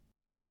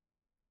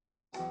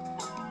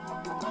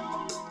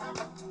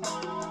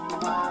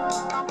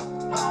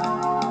Well,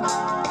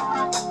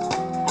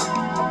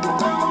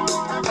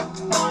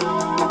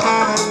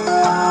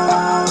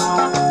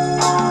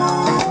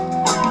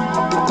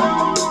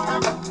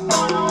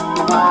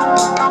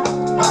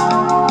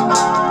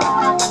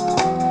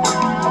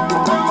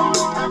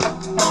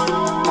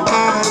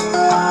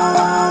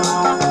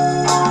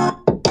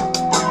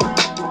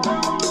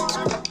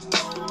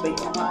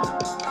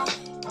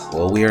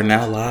 we are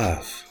now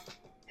live.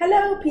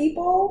 Hello,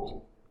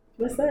 people.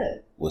 What's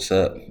up? What's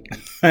up?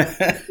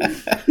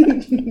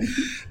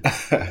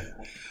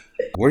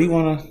 Where do you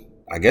want to...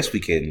 I guess we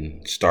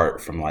can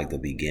start from like the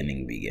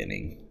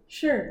beginning.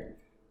 Sure.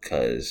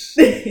 Because...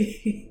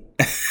 It's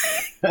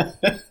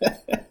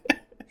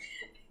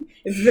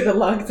been a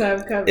long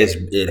time coming.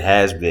 It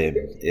has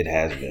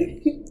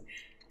been.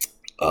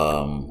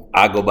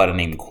 I go by the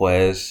name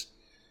Quez.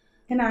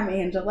 And I'm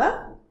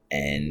Angela.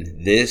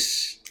 And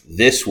this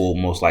will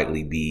most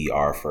likely be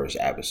our first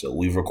episode.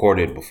 We've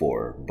recorded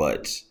before,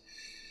 but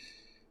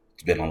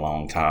it's been a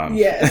long time.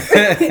 Yes.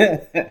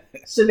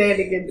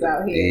 Shenanigans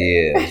out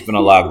here. Yeah, it's been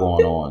a lot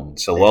going on.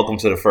 So welcome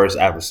to the first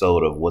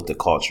episode of What the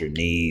Culture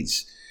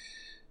Needs.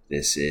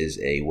 This is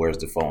a Where's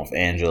the Phone with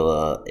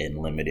Angela and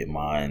Limited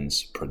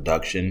Minds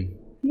production.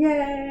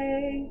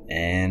 Yay.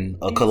 And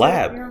a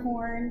collab. Your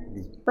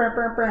horn. Burr,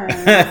 burr, burr.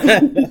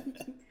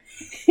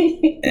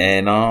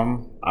 And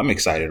I'm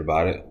excited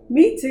about it.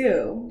 Me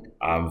too.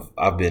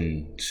 I've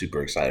been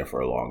super excited for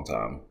a long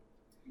time.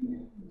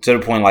 To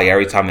the point, like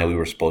every time that we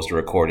were supposed to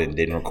record and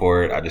didn't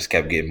record, I just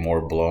kept getting more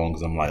blown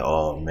because I'm like,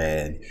 oh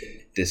man,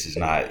 this is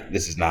not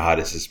how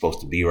this is supposed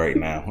to be right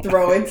now.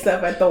 Throwing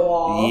stuff at the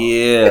wall.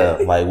 Yeah,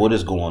 like what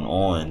is going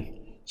on?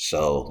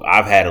 So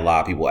I've had a lot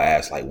of people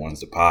ask, like,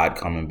 when's the pod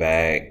coming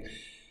back?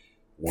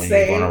 When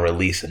you're going to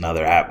release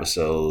another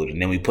episode?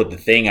 And then we put the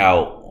thing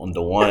out on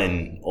the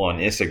one on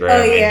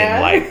Instagram, and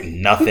then like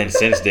nothing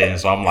since then.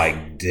 So I'm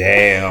like,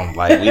 damn,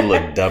 like we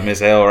look dumb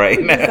as hell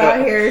right now. Just out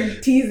here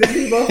teasing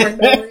people for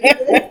no reason.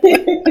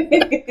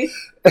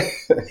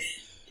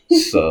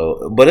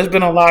 So, but it's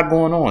been a lot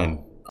going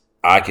on.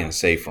 I can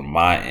say from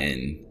my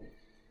end,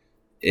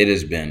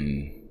 it's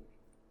been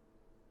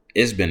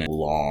a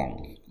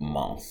long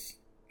month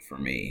for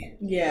me.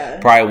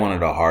 Yeah. Probably one of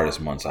the hardest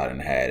months I done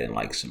had in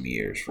like some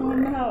years for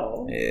real.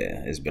 No.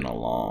 Yeah, it's been a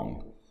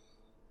long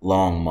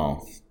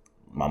month.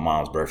 My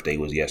mom's birthday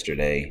was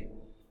yesterday.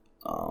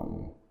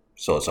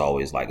 So it's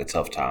always like a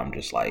tough time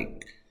just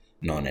like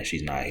knowing that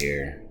she's not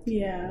here.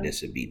 Yeah.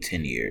 This would be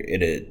 10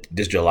 years.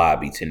 This July would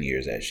be 10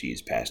 years that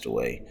she's passed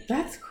away.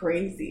 That's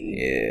crazy.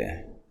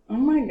 Yeah. Oh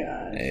my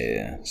gosh.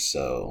 Yeah.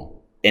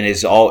 So, and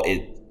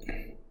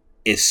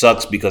it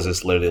sucks because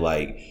it's literally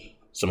like,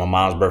 so my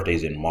mom's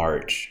birthday's in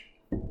March.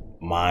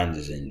 Mine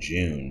is in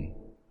June.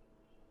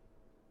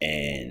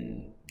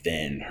 And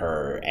then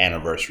her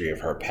anniversary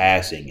of her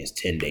passing is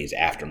 10 days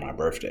after my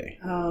birthday.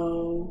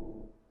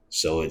 Oh.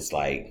 So it's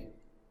like,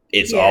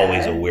 it's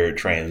always a weird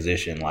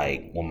transition,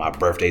 like when my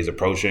birthday's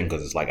approaching,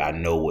 because it's like I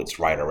know what's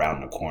right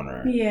around the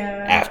corner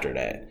after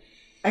that.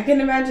 I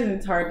can imagine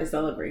it's hard to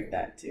celebrate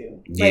that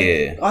too.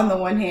 Yeah. Like, on the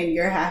one hand,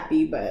 you're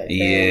happy, but then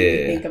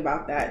you think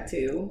about that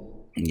too.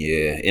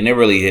 Yeah, and it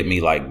really hit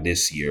me like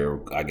this year,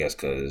 I guess,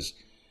 because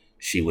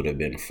she would have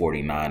been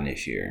 49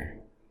 this year,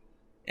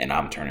 and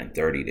I'm turning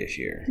 30 this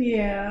year.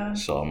 Yeah.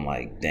 So I'm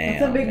like, damn.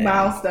 That's a big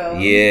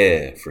milestone.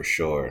 Yeah, for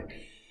sure.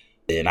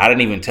 And I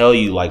didn't even tell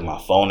you, like, my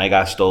phone that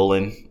got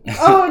stolen.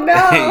 Oh,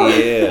 no.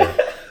 Yeah.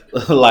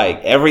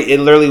 Like, it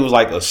literally was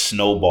like a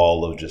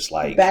snowball of just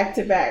like... Back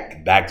to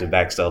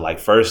back stuff. Like,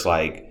 first,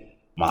 like,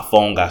 my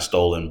phone got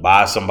stolen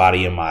by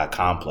somebody in my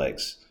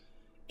complex.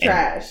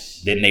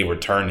 Trash. Then they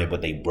returned it,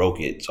 but they broke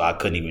it, so I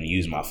couldn't even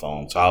use my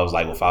phone. So I was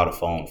like without a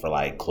phone for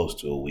like close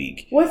to a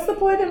week. What's the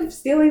point of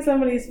stealing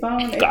somebody's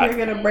phone if you're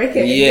gonna break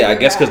it? Yeah, I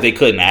guess because they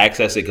couldn't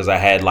access it because I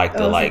had like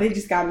the so they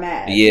just got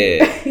mad.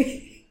 Yeah.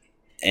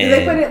 And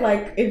did they put it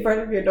like in front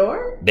of your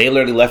door? They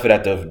literally left it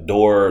at the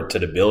door to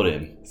the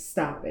building.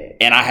 Stop it.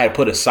 And I had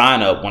put a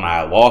sign up when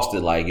I lost it,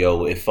 like,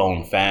 yo, if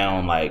phone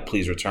found, like,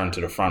 please return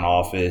to the front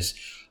office.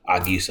 I'll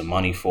give you some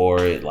money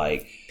for it.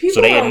 Like, people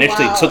so they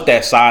initially took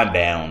that sign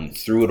down,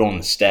 threw it on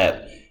the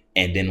step,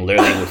 and then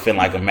literally within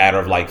like a matter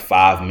of like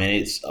 5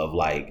 minutes of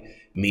like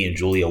me and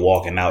Julia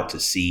walking out to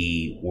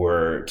see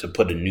where to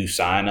put a new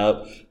sign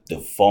up, the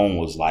phone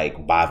was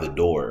like by the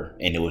door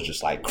and it was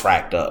just like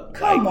cracked up.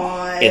 Come like,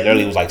 on. It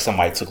literally was like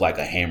somebody took like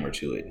a hammer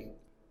to it.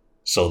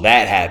 So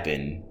that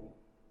happened.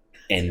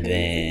 And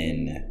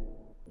then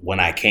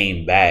when I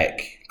came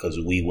back, because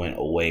we went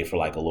away for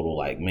like a little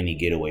like mini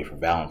getaway for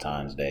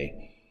Valentine's Day.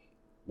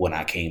 When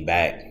I came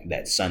back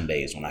that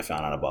Sunday is when I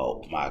found out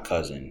about my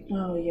cousin.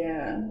 Oh,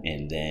 yeah.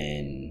 And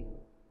then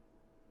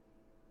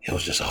it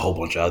was just a whole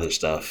bunch of other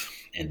stuff.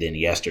 And then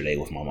yesterday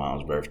with my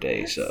mom's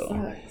birthday. That so,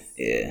 sucks.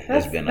 Yeah.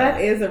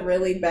 That is a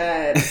really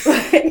bad,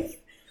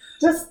 like,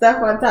 just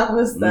stuff on top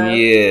of stuff.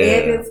 Yeah.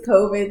 And it's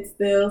COVID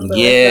still. So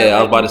yeah,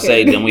 I was about to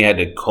say, then we had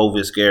the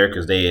COVID scare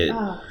because they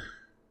had,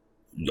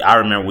 I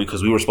remember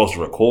because we were supposed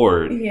to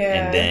record.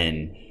 Yeah. And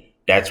then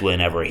that's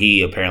whenever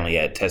he apparently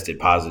had tested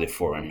positive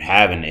for him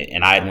having it.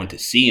 And I had went to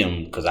see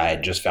him because I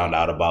had just found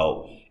out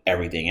about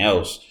everything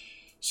else.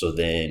 So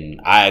then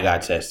I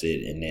got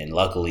tested, and then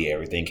luckily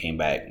everything came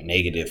back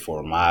negative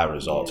for my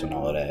results and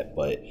all of that.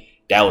 But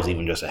that was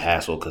even just a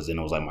hassle because then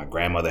it was like my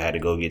grandmother had to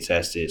go get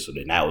tested. So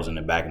then that was in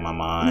the back of my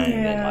mind.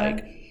 And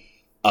like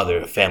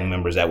other family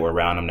members that were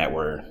around him that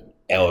were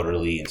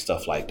elderly and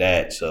stuff like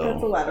that. So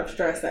that's a lot of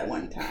stress at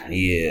one time.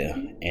 Yeah.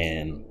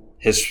 And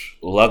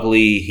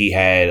luckily he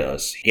had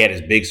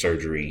his big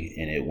surgery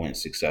and it went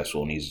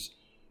successful, and he's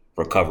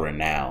recovering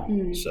now.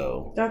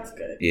 So that's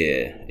good.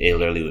 Yeah, it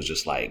literally was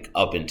just like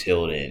up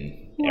until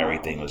then,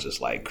 everything was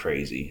just like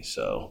crazy.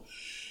 So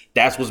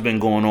that's what's been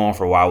going on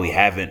for a while. We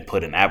haven't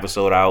put an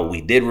episode out.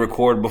 We did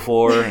record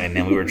before, and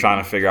then we were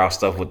trying to figure out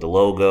stuff with the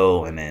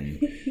logo, and then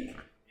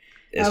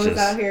I was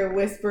out here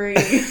whispering.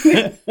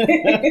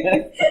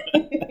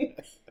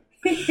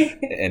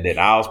 And then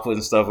I was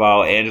putting stuff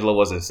out. Angela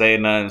wasn't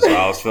saying nothing, so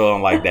I was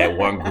feeling like that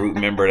one group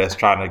member that's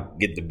trying to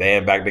get the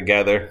band back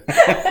together.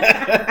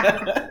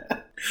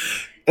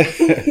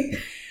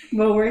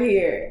 But we're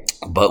here.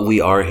 But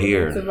we are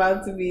here. It's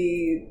about to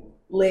be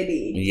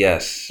litty.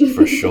 Yes,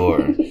 for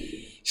sure.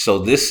 So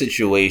this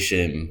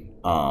situation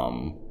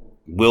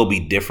will be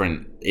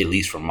different, at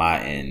least from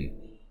my end,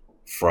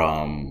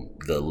 from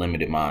the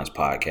Limited Minds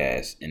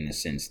podcast, in the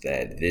sense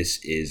that this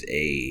is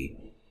a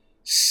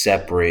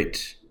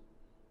separate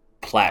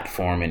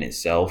platform in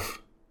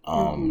itself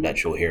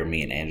that you'll hear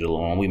me and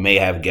Angela on. We may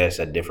have guests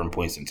at different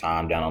points in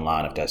time down the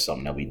line if that's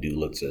something that we do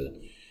look to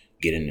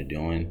get into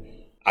doing.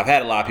 I've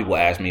had a lot of people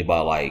ask me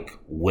about like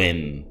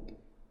when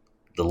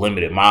the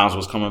Limited Minds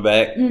was coming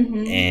back,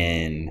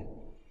 and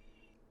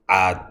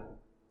I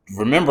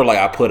remember like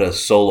I put a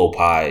solo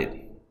pod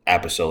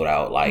episode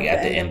out like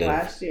at the end of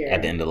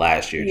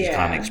last year, just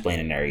kind of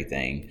explaining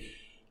everything.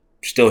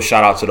 Still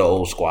shout out to the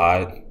old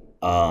squad.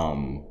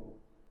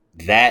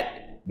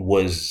 That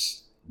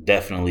was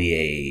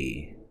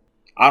definitely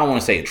I don't want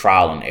to say a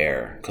trial and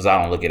error because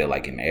I don't look at it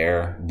like an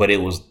error, but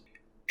it was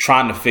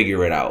trying to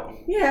figure it out.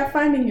 Yeah,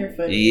 finding your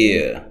footing.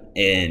 Yeah,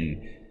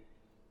 and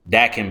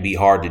that can be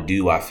hard to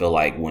do, I feel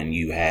like, when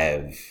you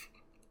have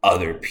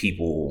other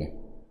people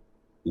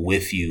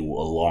with you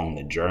along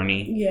the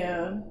journey.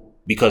 Yeah.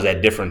 Because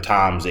at different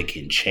times it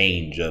can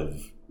change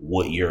of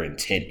what your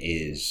intent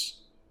is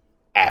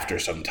after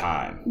some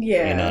time.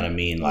 Yeah. You know what I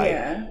mean? Like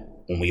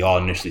when we all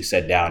initially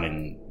sat down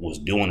and was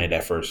doing it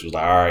at first, it was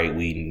like, all right,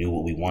 we knew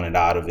what we wanted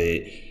out of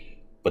it.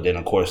 But then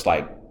of course,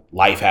 like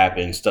life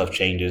happens, stuff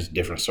changes,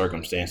 different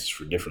circumstances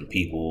for different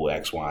people,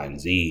 X, Y, and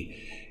Z.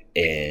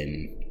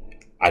 And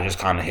I just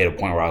kind of hit a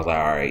point where I was like,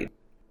 all right,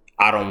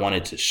 I don't want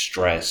it to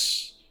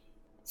stress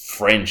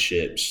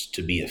friendships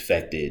to be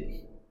affected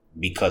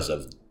because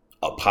of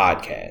a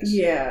podcast.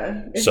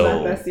 Yeah. It's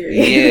not that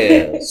serious.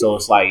 Yeah. So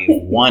it's like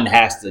if one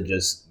has to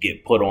just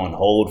get put on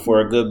hold for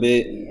a good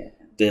bit,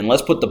 then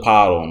let's put the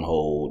pod on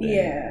hold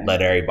and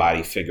let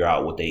everybody figure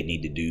out what they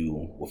need to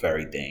do with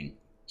everything.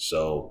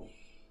 So,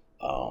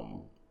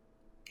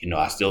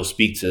 I still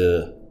speak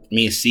to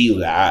me and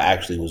C. I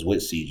actually was with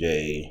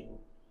CJ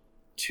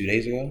 2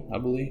 days ago, I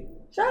believe.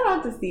 Shout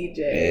out to CJ.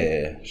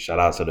 Yeah, shout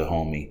out to the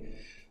homie.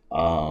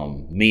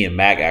 Me and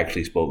Mac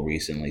actually spoke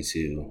recently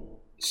too.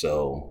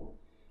 So,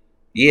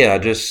 yeah, I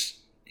just,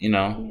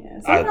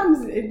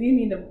 sometimes you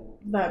need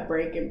that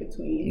break in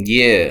between.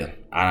 Yeah,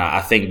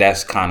 I think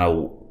that's kind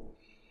of,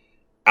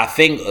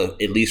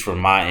 at least from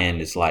my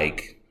end, it's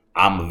like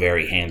I'm a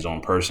very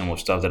hands-on person with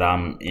stuff that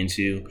I'm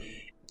into.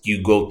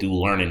 You go through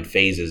learning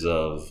phases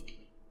of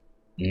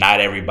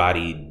not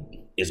everybody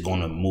is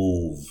going to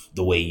move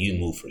the way you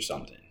move for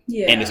something.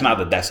 Yeah. And it's not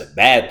that that's a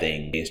bad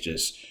thing. It's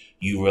just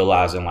you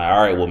realizing like,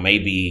 all right, well,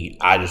 maybe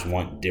I just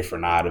want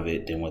different out of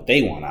it than what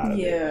they want out of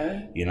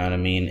it. You know what I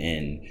mean?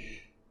 And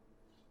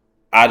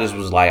I just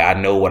was like, I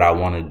know what I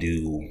want to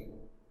do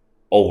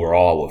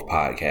overall with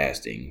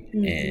podcasting.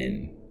 Mm-hmm.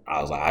 And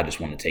I was like, I just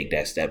want to take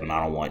that step, and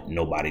I don't want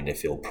nobody to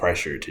feel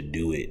pressure to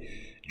do it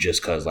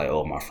just because like,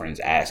 oh, my friend's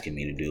asking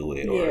me to do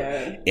it or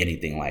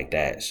anything like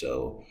that.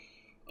 So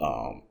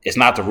it's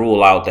not to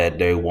rule out that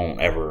they won't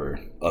ever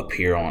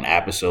appear on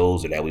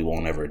episodes or that we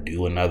won't ever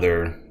do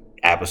another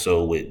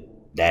episode with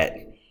that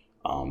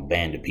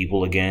band of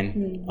people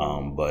again.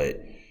 Mm-hmm.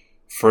 But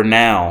for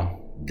now,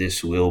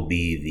 this will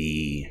be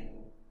the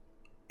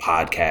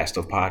podcast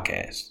of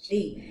podcasts.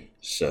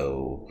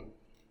 So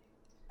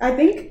I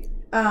think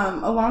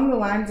along the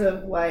lines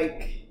of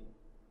like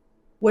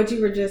what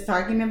you were just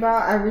talking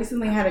about, I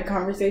recently had a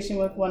conversation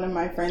with one of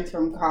my friends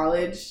from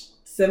college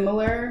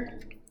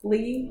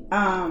similarly.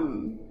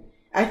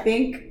 I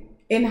think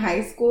in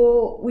high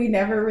school we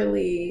never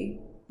really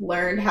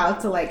learned how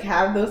to like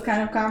have those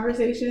kind of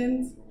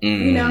conversations,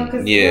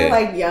 because we're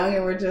like young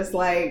and we're just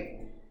like,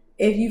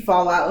 if you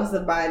fall out with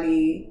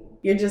somebody,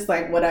 you're just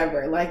like,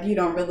 whatever, like you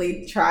don't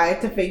really try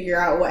to figure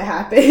out what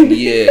happened.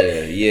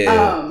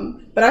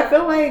 But I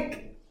feel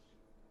like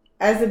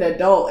as an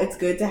adult, it's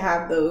good to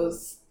have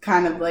those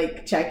kind of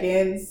like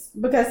check-ins,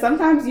 because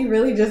sometimes you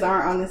really just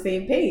aren't on the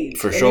same page.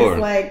 For sure.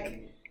 It's like,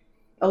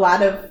 a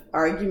lot of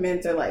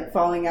arguments or like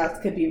falling outs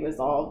could be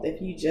resolved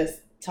if you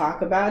just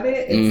talk about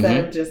it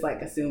instead of just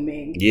like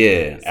assuming.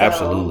 Yeah, so,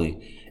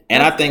 absolutely.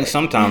 And I think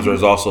sometimes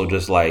there's also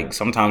just like,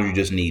 sometimes you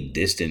just need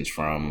distance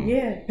from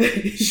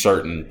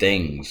certain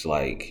things.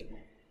 Like,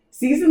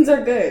 seasons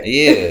are good.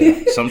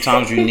 Yeah.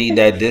 Sometimes you need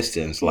that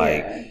distance.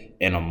 Like,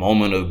 in a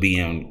moment of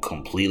being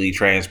completely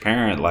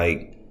transparent,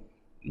 like,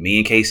 me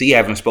and KC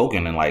haven't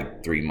spoken in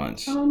like 3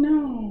 months. Oh,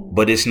 no.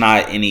 But it's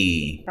not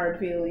any hard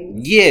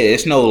feelings. Yeah,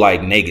 it's no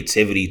like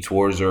negativity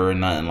towards her or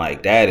nothing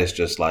like that. It's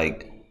just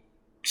like,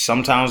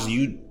 sometimes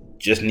you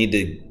just need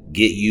to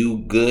get you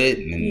good,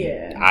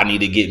 and I need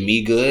to get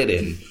me good,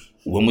 and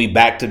when we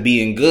back to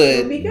being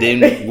good,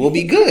 then we'll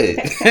be good.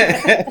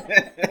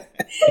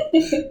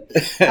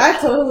 I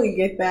totally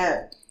get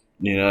that.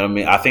 You know what I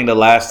mean? I think the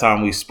last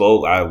time we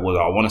spoke, I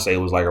want to say it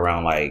was like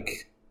around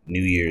like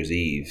New Year's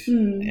Eve,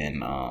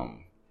 and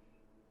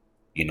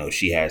you know,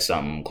 she had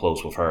something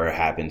close with her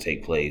happen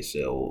take place.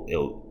 So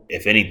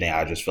if anything,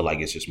 I just feel like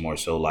it's just more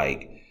so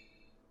like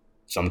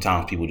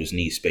sometimes people just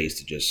need space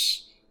to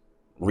just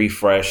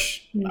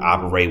refresh,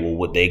 operate with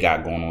what they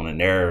got going on in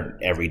their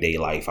everyday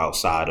life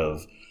outside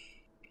of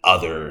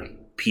other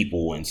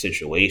people and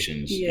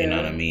situations. You know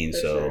what I mean?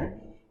 So, sure.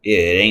 Yeah,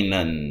 it ain't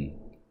nothing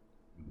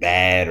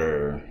bad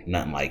or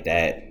nothing like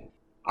that.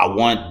 I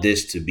want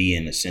this to be,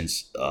 in a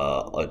sense,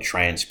 a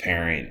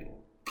transparent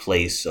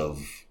place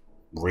of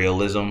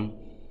realism,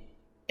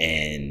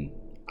 and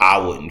I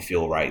wouldn't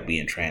feel right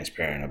being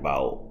transparent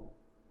about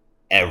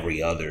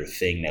every other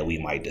thing that we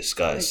might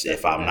discuss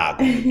if I'm not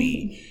going to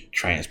be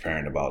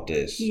transparent about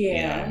this. You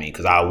know what I mean?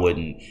 Because I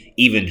wouldn't,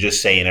 even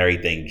just saying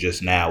everything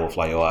just now with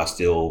like, oh, I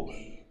still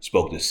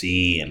spoke to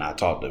C and I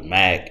talked to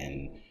Mac,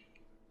 and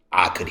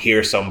I could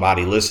hear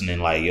somebody listening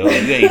like, yo, you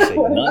ain't say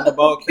nothing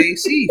about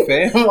KC,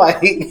 fam.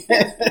 Like,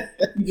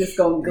 you just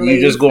gonna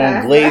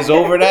glaze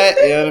over that.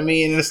 You know what I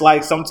mean? And it's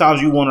like,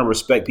 sometimes you want to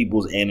respect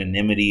people's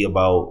anonymity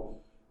about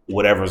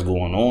whatever's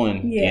going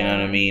on. You know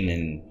what I mean?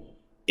 And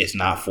it's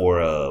not for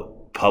a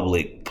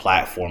public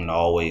platform to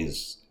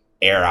always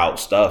air out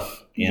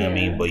stuff, you know what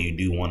I mean? But you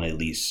do want to at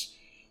least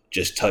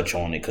just touch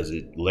on it, because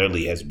it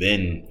literally has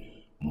been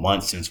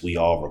months since we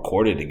all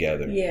recorded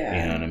together. You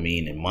know what I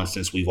mean? And months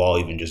since we've all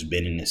even just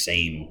been in the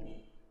same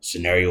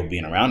scenario,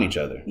 being around each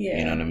other.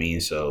 You know what I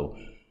mean? So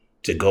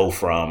to go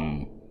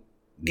from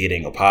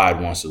getting a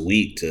pod once a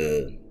week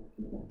to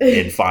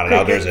and finding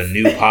out there's a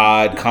new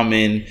pod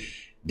coming,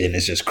 then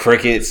it's just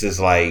crickets. It's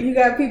like, you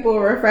got people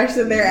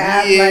refreshing their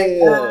app,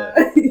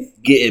 like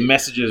getting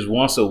messages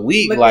once a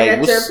week, looking like,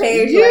 at your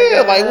page,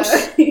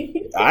 what's,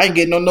 I ain't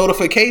getting no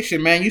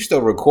notification, man. You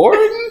still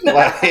recording?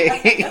 Like,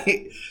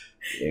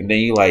 and then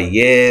you like,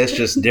 it's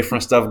just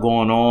different stuff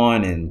going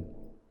on, and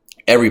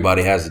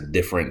everybody has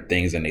different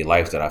things in their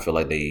life that I feel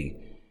like they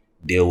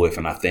deal with,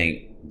 and I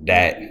think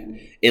that,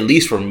 at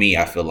least for me,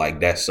 I feel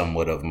like that's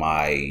somewhat of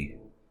my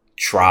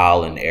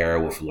trial and error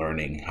with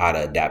learning how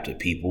to adapt to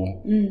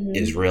people,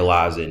 is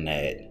realizing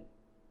that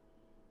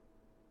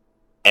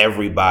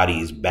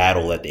everybody's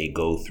battle that they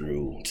go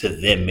through to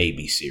them may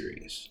be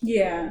serious.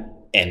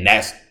 And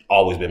that's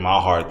always been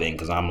my hard thing,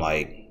 because I'm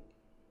like,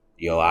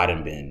 yo, I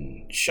done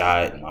been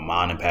shot, my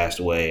mom done passed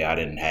away, I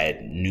done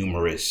had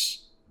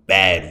numerous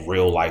bad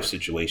real life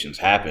situations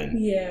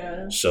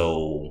happen.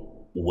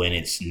 So when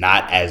it's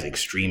not as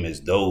extreme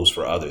as those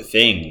for other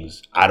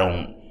things, I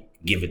don't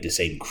give it the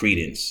same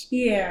credence.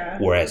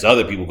 Whereas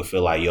other people could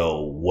feel like,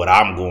 yo, what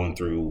I'm going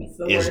through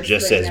is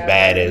just as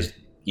bad as,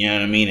 you know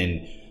what I mean?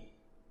 And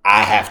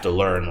I have to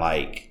learn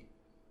like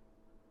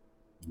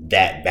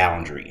that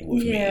boundary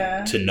with me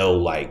to know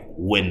like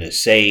when to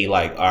say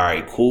like, all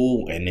right,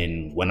 cool. And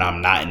then when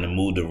I'm not in the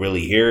mood to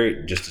really hear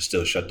it, just to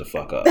still shut the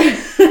fuck up.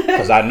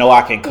 Because I know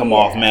I can come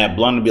off mad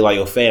blunt and be like,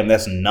 yo, fam,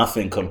 that's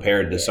nothing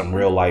compared to some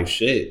real life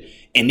shit.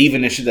 And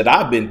even the shit that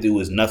I've been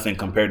through is nothing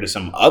compared to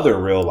some other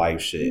real life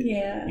shit.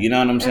 You know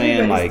what I'm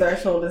saying?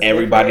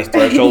 Everybody's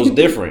threshold is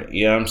different.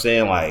 You know what I'm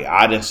saying? Like,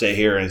 I didn't sit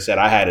here and said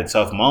I had a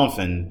tough month,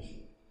 and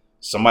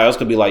somebody else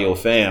could be like, yo,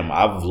 fam,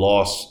 I've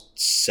lost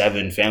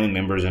 7 family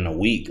members in a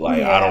week.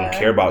 Like, I don't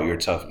care about your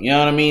tough. You know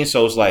what I mean?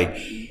 So it's like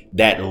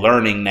that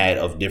learning that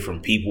of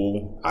different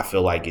people, I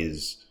feel like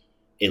is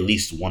at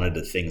least one of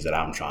the things that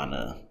I'm trying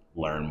to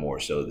learn more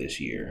so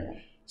this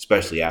year,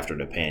 especially after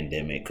the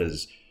pandemic.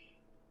 Because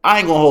I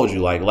ain't gonna hold you.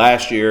 Like,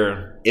 last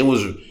year, it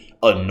was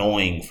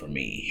annoying for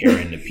me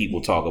hearing the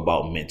people talk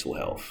about mental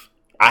health.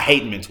 I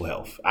hate mental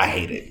health. I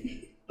hate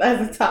it.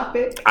 As a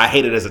topic? I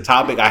hate it as a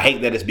topic. I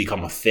hate that it's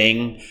become a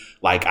thing.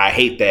 Like, I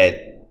hate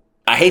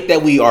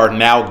that we are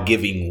now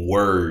giving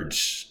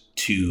words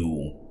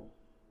to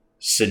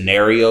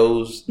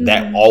scenarios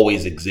that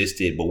always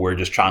existed, but we're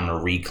just trying to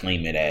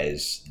reclaim it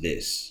as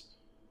this.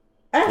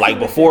 Like,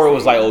 before it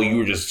was like, oh, you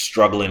were just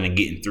struggling and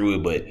getting through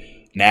it, but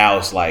now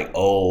it's like,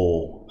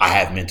 oh, I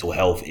have mental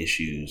health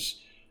issues.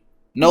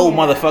 No,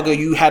 motherfucker,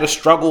 you had a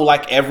struggle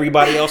like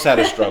everybody else had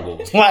a struggle.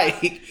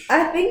 Like,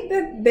 I think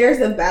that there's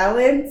a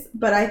balance,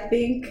 but I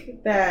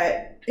think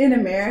that in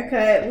America,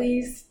 at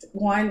least,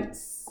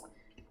 once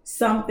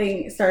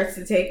something starts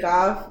to take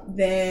off,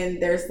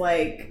 then there's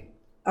like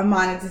a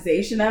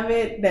monetization of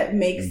it that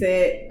makes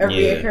it a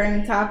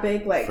reoccurring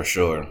topic. Like, for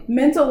sure,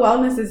 mental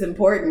wellness is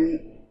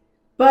important,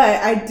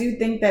 but I do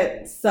think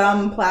that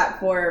some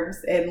platforms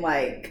and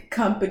like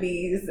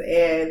companies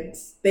and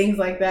things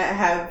like that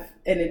have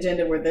an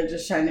agenda where they're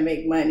just trying to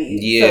make money.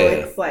 Yeah. So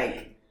it's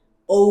like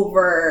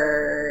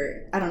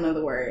I don't know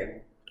the word.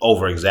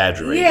 Over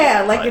exaggerated.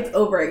 Yeah, like it's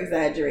over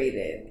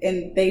exaggerated,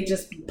 and they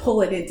just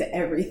pull it into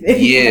everything.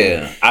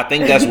 Yeah, I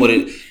think that's what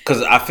it.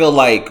 Because I feel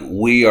like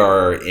we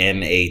are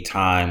in a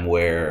time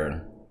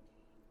where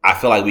I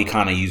feel like we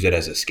kind of use it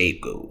as a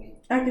scapegoat.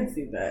 I can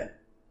see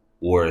that.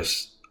 Where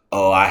it's,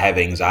 oh, I have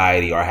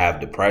anxiety or I have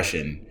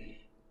depression,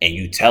 and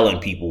you telling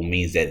people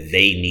means that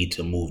they need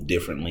to move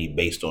differently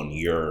based on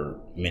your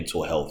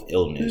mental health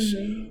illness,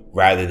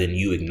 rather than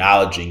you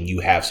acknowledging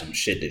you have some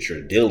shit that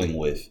you're dealing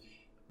with,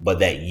 but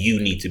that you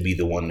need to be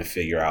the one to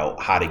figure out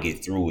how to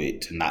get through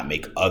it to not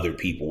make other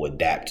people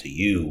adapt to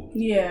you.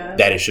 Yeah.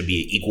 That it should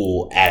be an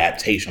equal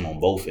adaptation on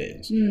both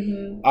ends.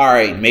 All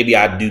right, maybe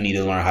I do need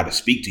to learn how to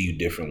speak to you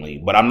differently,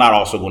 but I'm not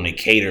also going to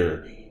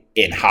cater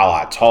in how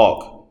I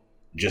talk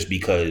just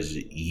because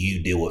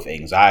you deal with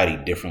anxiety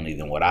differently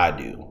than what I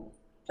do.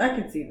 I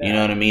can see that. You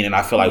know what I mean? And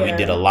I feel like we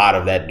did a lot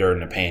of that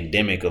during the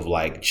pandemic of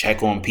like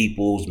check on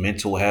people's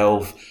mental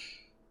health.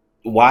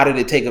 Why did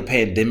it take a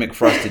pandemic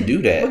for us to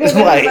do that? Because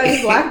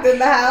everybody's locked in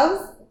the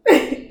house,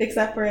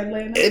 except for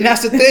Atlanta. And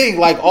that's the thing.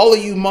 Like all of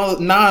you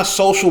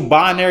non-social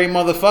binary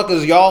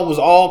motherfuckers, y'all was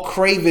all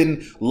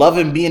craving,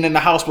 loving being in the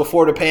house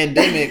before the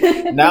pandemic.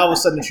 Now all of a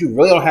sudden that you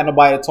really don't have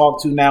nobody to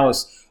talk to, now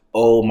it's,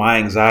 oh, my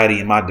anxiety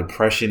and my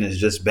depression is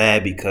just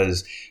bad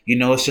because, you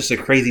know, it's just a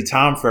crazy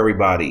time for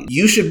everybody.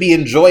 You should be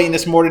enjoying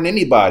this more than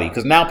anybody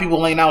because now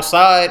people ain't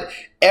outside.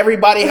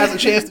 Everybody has a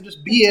chance to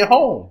just be at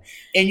home.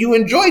 And you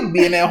enjoyed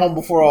being at home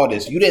before all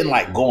this. You didn't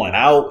like going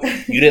out.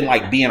 You didn't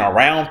like being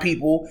around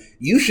people.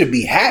 You should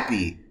be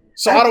happy.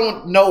 So I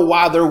don't know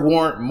why there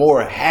weren't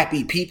more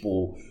happy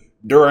people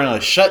during a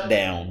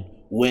shutdown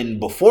when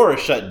before a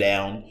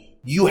shutdown,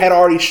 you had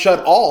already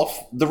shut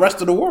off the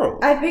rest of the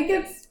world. I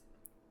think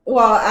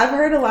well, I've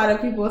heard a lot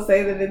of people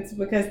say that it's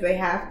because they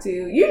have to.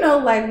 You know,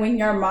 like when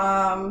your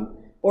mom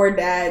or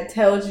dad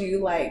tells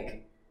you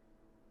like,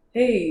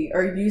 hey,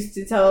 or used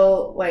to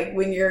tell like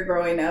when you're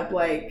growing up,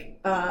 like,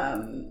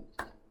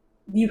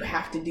 you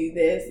have to do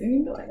this. And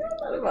you'd be like,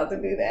 I'm not about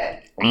to do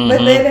that.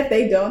 But then if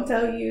they don't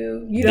tell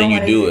you, you don't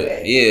want to do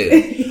it.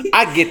 Yeah,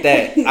 I get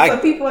that. So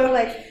people are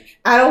like,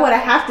 I don't want to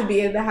have to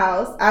be in the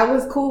house. I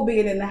was cool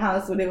being in the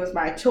house when it was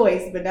my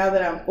choice, but now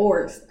that I'm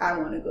forced, I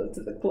want to go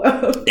to the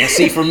club. And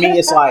see, for me,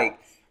 it's like,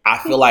 I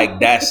feel like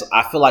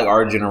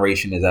our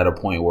generation is at a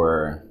point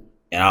where,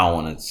 and I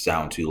don't want to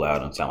sound too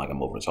loud and sound like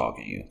I'm over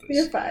talking you.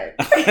 You're fine.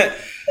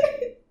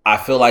 I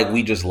feel like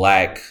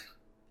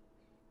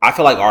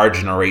our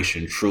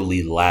generation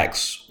truly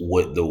lacks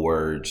what the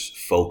words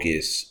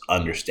focus,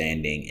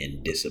 understanding,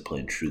 and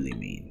discipline truly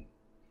mean.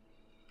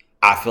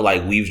 I feel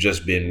like we've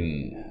just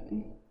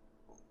been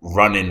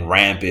running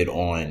rampant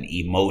on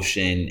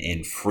emotion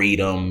and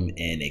freedom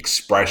and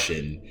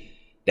expression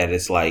that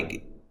it's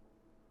like,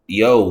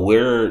 yo,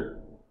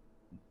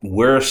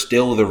 we're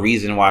still the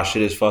reason why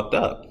shit is fucked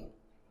up.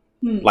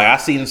 Like I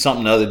seen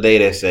something the other day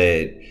that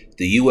said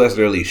the U.S.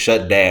 literally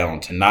shut down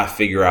to not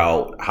figure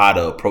out how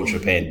to approach a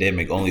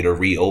pandemic, only to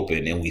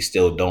reopen, and we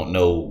still don't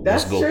know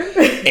what's going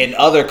on. And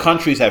other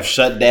countries have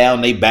shut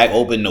down, they back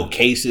open, no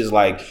cases.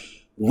 Like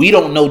we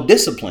don't know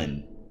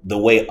discipline the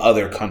way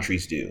other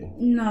countries do.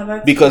 No,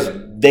 that's because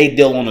true. They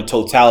deal on the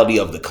totality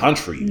of the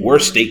country. We're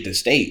state to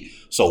state.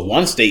 So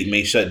one state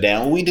may shut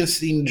down. We just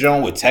seen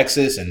Joan with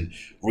Texas and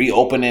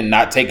reopening,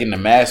 not taking the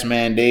mask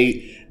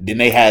mandate. Then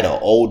they had an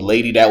old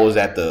lady that was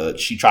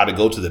she tried to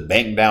go to the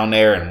bank down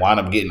there and wound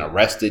up getting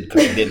arrested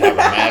because she didn't have a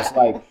mask.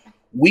 Like,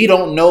 we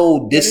don't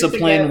know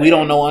discipline. We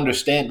don't know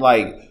understand,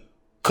 like,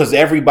 because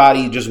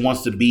everybody just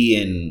wants to be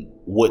in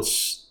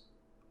what's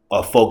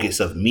a focus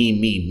of me.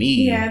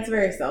 Yeah, it's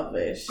very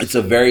selfish. It's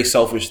a very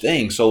selfish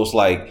thing. So it's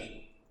like,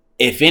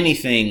 if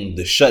anything,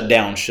 the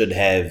shutdown should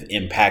have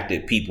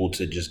impacted people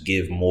to just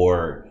give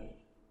more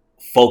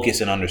focus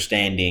and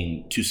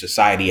understanding to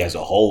society as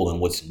a whole and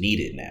what's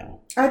needed now.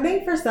 I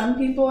think for some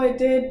people it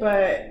did,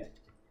 but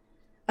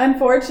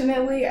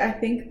unfortunately, I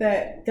think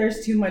that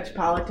there's too much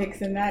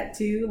politics in that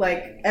too.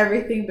 Like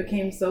everything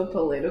became so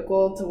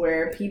political to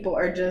where people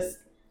are just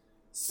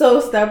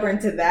so stubborn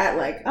to that.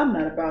 Like, I'm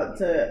not about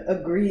to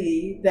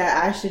agree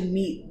that I should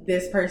meet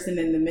this person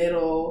in the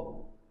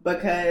middle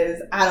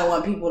because I don't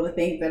want people to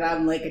think that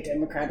I'm like a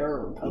Democrat or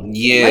a Republican.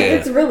 Yeah. Like,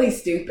 it's really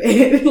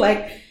stupid.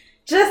 Like,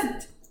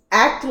 just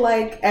act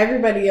like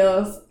everybody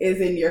else is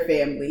in your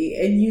family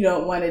and you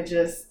don't want to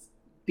just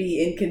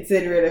be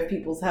inconsiderate of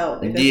people's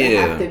health. It doesn't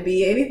have to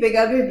be anything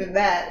other than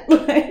that.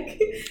 Like,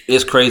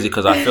 it's crazy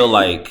because I feel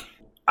like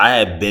I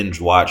had binge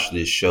watched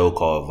this show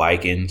called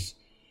Vikings.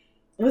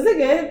 Was it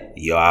good?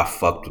 Yo, I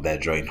fucked with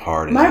that joint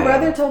hard as My hell.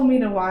 brother told me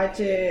to watch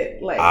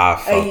it like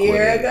a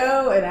year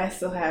ago, and I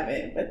still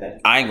haven't. But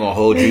I ain't gonna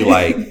hold you.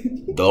 Like,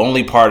 the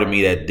only part of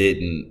me that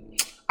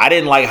I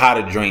didn't like how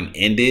the joint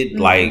ended.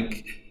 Mm-hmm.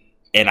 Like,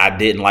 And I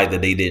didn't like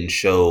that they didn't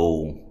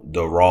show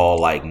the raw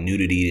like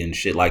nudity and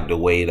shit like the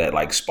way that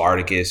like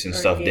Spartacus and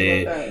stuff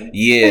did.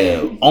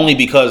 Yeah, only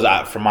because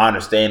from my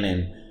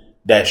understanding,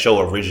 that show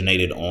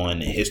originated on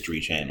the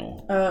History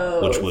Channel.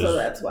 Oh, which was, so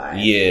that's why.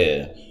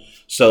 Yeah,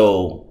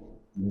 so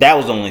that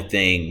was the only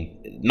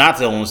thing.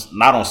 Not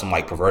on some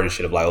like perverted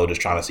shit of like, oh,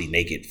 just trying to see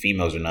naked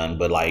females or nothing,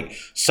 but like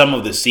some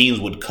of the scenes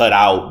would cut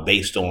out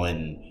based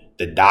on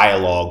the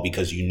dialogue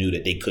because you knew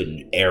that they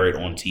couldn't air it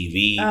on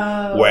TV.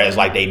 Whereas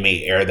like they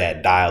may air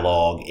that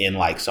dialogue in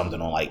like something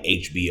on like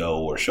HBO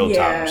or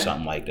Showtime or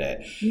something like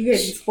that. You get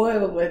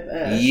spoiled with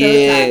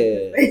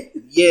Showtime.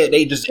 Yeah,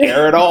 they just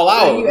air it all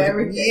out.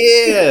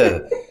 Yeah.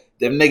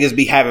 Them niggas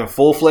be having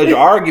full-fledged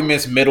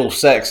arguments, middle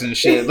sex and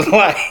shit.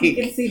 Like you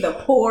can see the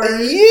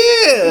pores.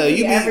 Yeah,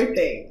 you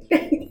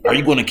everything. Are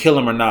you going to kill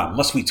him or not?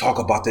 Must we talk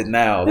about that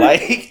now?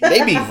 Like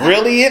they be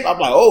really it. I'm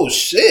like, oh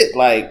shit,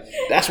 like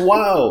that's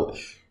wild.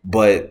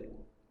 But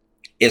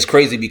it's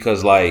crazy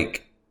because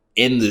like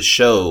in the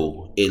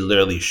show, it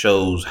literally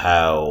shows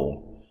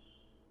how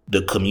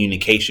the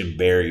communication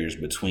barriers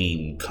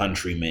between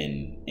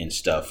countrymen and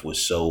stuff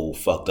was so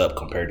fucked up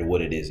compared to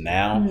what it is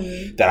now,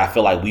 that I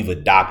feel like we've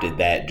adopted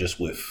that just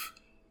with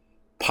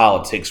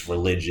politics,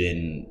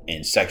 religion,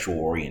 and sexual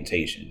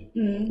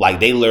orientation.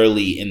 Like they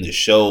literally in the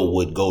show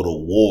would go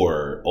to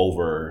war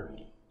over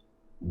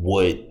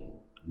what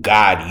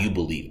God you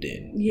believed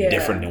in,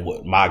 different than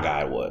what my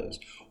God was.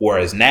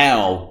 Whereas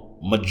now,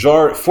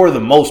 for the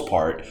most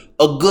part,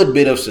 a good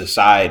bit of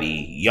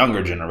society,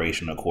 younger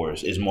generation, of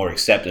course, is more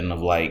accepting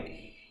of like,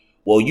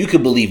 well, you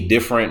could believe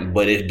different,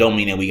 but it don't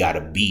mean that we got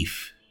a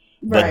beef.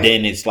 Right. But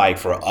then it's like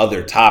for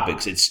other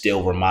topics, it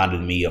still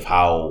reminded me of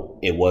how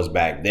it was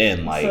back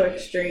then. Like, so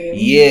extreme.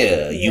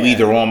 Yeah, you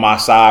either on my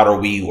side or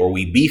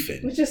we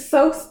beefing. Which is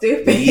so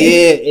stupid.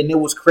 Yeah, and it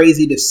was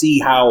crazy to see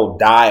how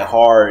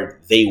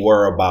diehard they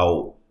were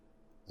about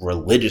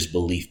religious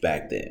belief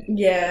back then.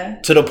 Yeah.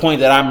 To the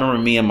point that I remember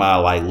me and my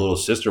like little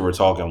sister were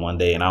talking one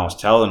day, and I was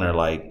telling her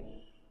like,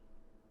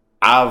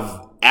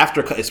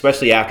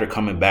 especially after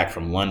coming back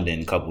from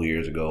London a couple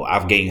years ago,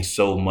 I've gained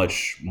so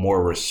much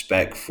more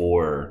respect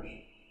for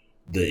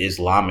the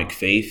Islamic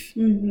faith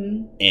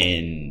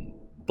and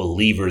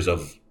believers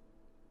of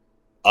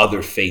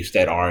other faiths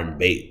that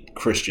aren't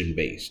Christian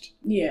based.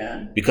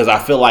 Yeah. Because I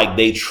feel like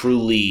they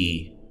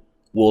truly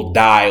will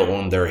die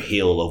on their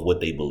hill of what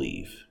they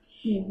believe.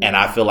 And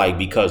I feel like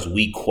because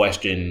we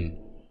question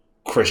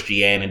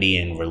Christianity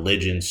and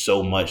religion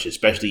so much,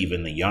 especially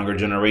even the younger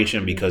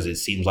generation, because it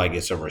seems like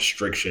it's a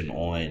restriction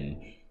on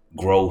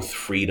growth,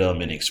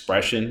 freedom, and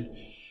expression,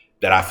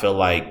 that I feel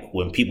like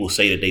when people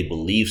say that they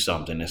believe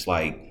something, it's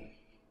like,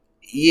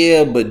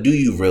 yeah, but do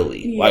you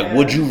really? Yeah. Like,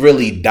 would you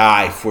really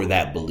die for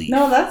that belief?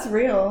 No, that's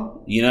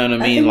real. You know what I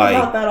mean? I think like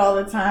about that all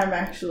the time,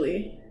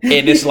 actually.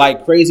 And it's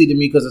like crazy to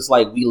me because it's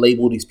like we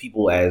label these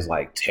people as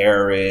like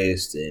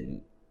terrorists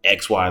and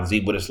X, Y, and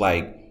Z, but it's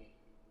like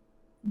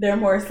they're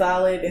more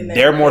solid in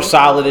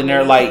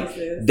their like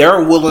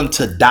they're willing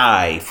to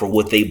die for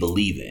what they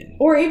believe in,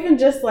 or even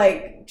just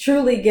like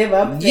truly give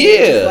up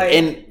things, like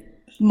and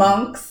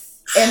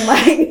monks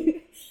and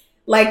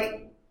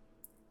like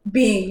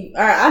being,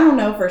 I don't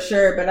know for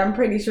sure, but I'm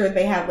pretty sure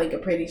they have like a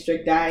pretty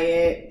strict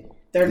diet.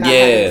 They're not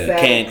having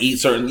sex. Can't eat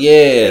certain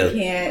they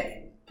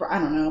can't, I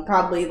don't know,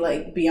 probably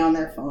like be on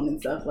their phone and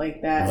stuff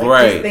like that. Like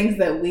right. Just things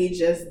that we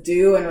just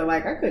do and we're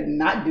like, I could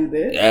not do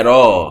this. At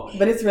all.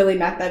 But it's really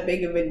not that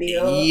big of a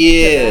deal.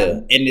 Yeah.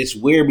 And it's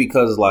weird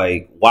because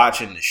like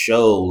watching the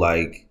show,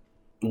 like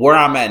where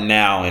I'm at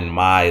now in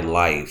my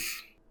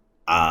life,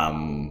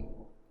 I'm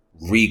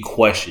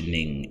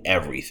re-questioning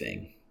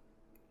everything.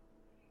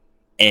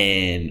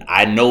 And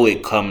I know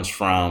it comes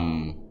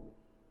from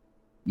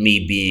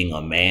me being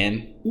a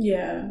man.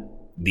 Yeah.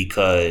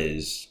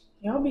 Because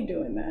y'all be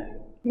doing that.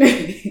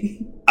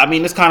 I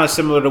mean, it's kind of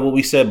similar to what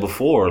we said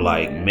before.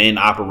 Like, men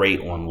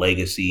operate on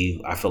legacy.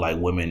 I feel like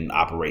women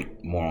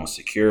operate more on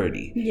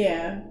security.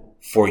 Yeah.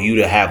 For you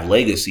to have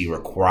legacy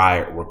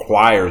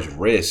requires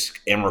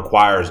risk and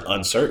requires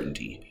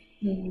uncertainty.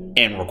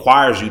 And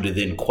requires you to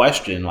then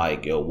question,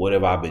 like, yo, what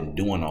have I been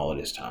doing all of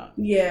this time?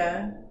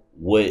 Yeah.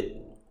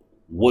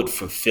 What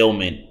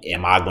fulfillment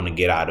am I going to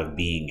get out of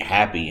being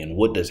happy? And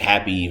what does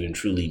happy even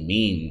truly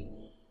mean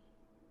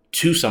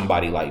to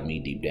somebody like me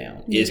deep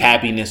down? Is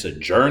happiness a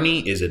journey?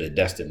 Is it a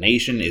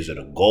destination? Is it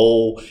a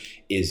goal?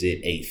 Is it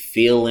a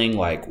feeling?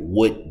 Like,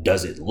 what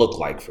does it look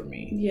like for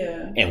me?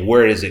 Yeah. And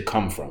where does it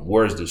come from?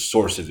 Where is the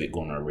source of it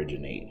going to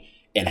originate?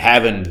 And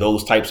having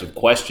those types of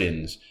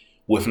questions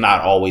with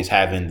not always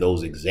having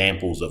those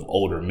examples of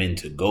older men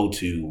to go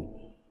to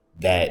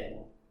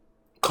that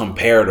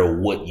compare to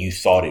what you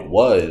thought it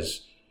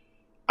was,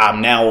 I'm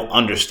now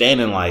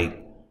understanding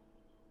like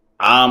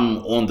I'm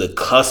on the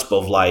cusp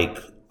of like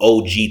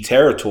OG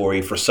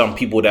territory for some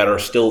people that are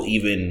still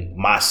even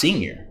my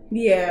senior.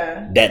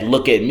 Yeah. That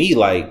look at me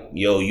like,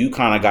 yo, you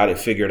kind of got it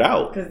figured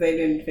out. Because they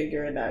didn't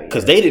figure it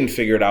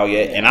out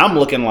yet. And I'm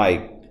looking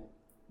like,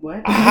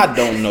 what? I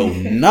don't know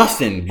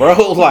nothing,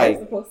 bro. Like,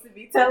 supposed to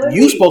be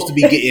You supposed to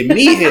be getting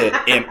me here,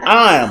 and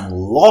I am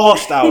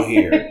lost out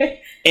here.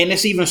 And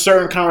it's even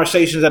certain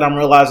conversations that I'm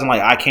realizing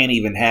like I can't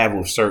even have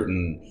with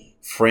certain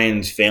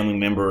friends, family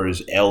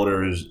members,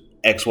 elders,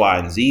 X, Y,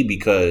 and Z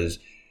because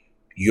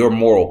your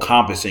moral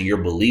compass and your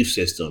belief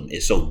system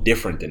is so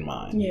different than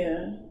mine.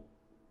 Yeah.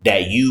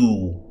 That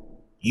you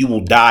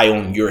will die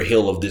on your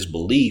hill of this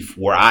belief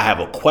where I have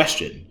a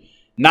question.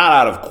 Not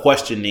out of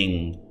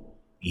questioning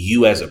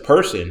you as a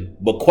person,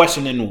 but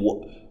questioning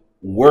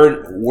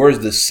where's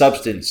the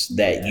substance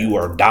that you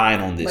are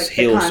dying on this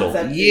hill. So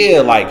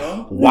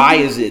why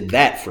is it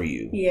that for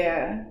you?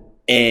 Yeah.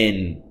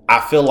 And I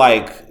feel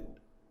like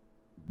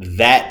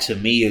that to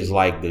me is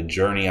like the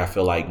journey I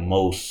feel like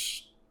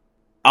most,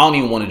 I don't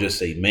even want to just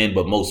say men,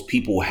 but most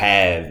people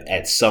have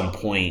at some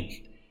point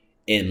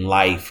in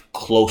life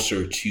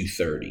closer to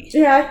 30.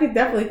 Yeah, I could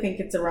definitely think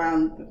it's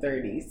around the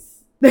 30s.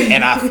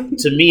 And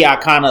to me, I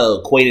kind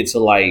of equate it to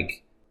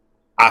like,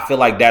 I feel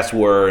like that's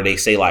where they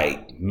say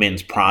like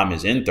men's prime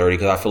is in 30,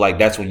 because I feel like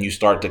that's when you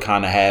start to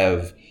kind of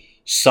have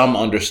some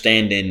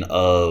understanding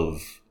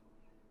of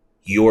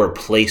your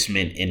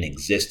placement in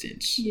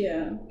existence.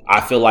 Yeah.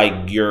 I feel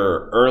like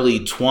your early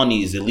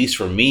 20s, at least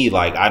for me,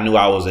 like I knew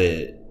I was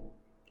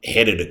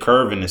ahead of the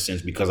curve in a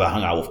sense because I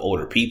hung out with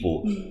older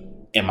people. Mm-hmm.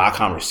 And my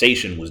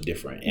conversation was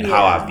different and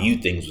how I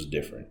viewed things was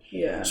different.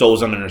 Yeah. So it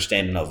was an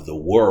understanding of the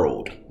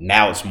world.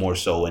 Now it's more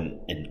so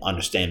an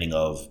understanding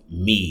of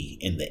me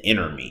and the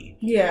inner me.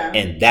 Yeah.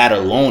 And that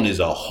alone is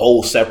a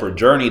whole separate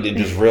journey than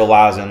just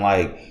realizing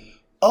like,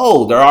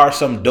 oh, there are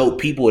some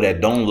dope people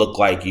that don't look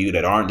like you,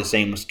 that aren't the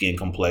same skin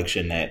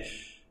complexion, that,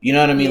 you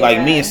know what I mean? Yeah.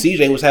 Like me and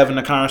CJ was having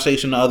a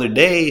conversation the other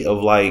day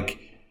of like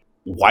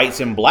whites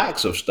and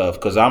blacks of stuff.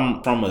 Cause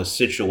I'm from a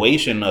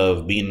situation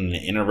of being in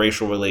an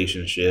interracial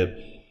relationship.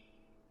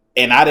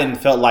 And I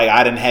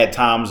didn't had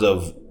times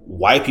of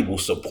white people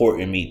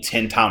supporting me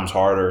 10 times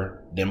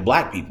harder than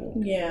black people.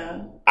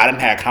 Yeah. I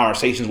didn't have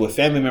conversations with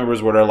family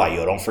members where they're like,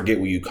 yo, don't forget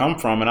where you come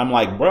from. And I'm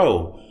like,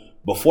 bro,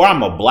 before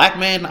I'm a black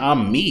man,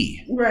 I'm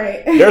me.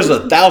 Right. There's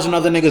 1,000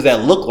 other niggas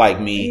that look like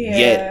me,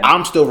 yet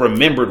I'm still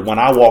remembered when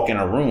I walk in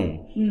a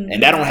room. Mm-hmm.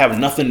 And that don't have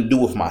nothing to do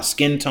with my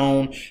skin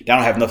tone. That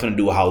don't have nothing to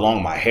do with how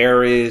long my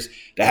hair is.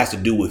 That has to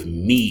do with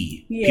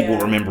me. Yeah. People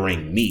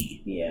remembering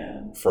me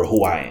for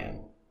who I am.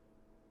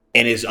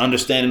 And it's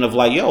understanding of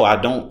like, yo, I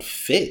don't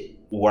fit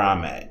where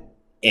I'm at.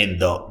 And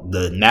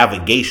the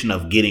navigation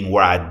of getting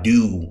where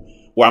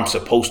I'm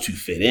supposed to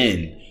fit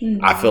in,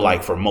 mm-hmm. I feel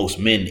like for most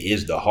men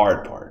is the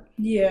hard part.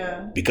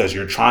 Yeah. Because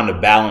you're trying to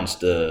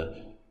balance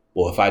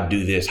if I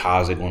do this,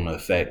 how is it going to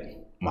affect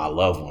my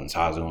loved ones?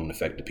 How is it going to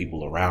affect the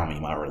people around me,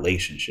 my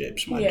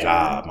relationships, my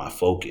job, my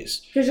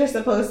focus? Because you're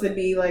supposed to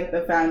be like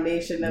the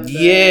foundation of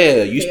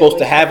you're supposed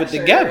to have it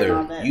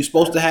together. You're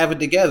supposed to have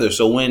it together.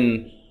 So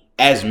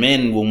as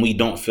men, when we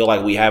don't feel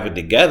like we have it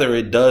together,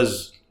 it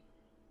does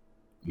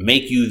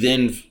make you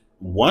then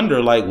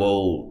wonder like,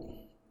 well,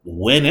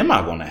 when am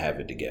I going to have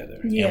it together?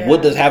 Yeah. And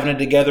what does having it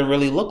together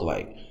really look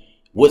like?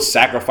 What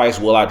sacrifice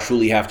will I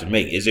truly have to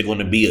make? Is it going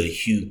to be a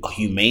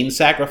humane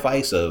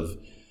sacrifice of,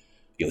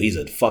 yo, he's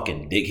a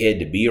fucking dickhead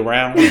to be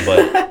around,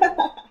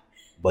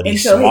 but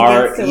he's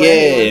smart. Like,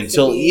 you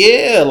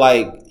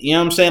know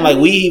what I'm saying? Like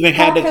we even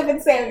had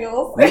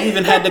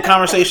the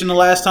conversation the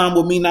last time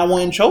with me not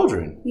wanting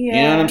children. Yeah.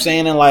 You know what I'm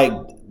saying? And like,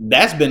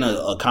 that's been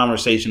a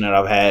conversation that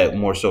I've had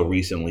more so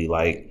recently.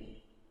 Like,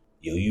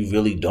 yo, you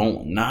really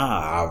don't? Nah,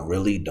 I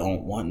really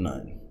don't want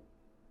none.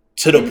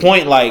 To the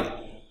point, like,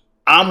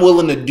 I'm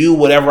willing to do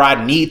whatever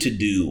I need to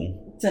do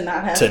to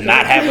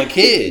not have a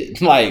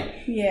kid. Like,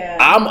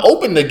 I'm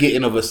open to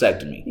getting a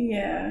vasectomy.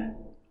 Yeah.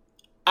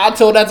 I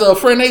told that to a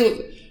friend. They was,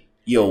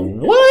 yo,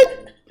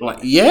 what? Like,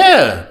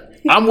 yeah,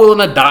 I'm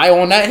willing to die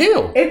on that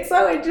hill. It's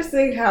so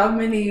interesting how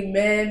many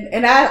men,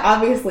 and I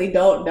obviously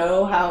don't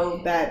know how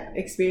that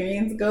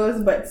experience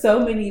goes, but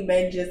so many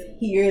men just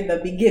hear the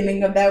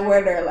beginning of that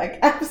word are like,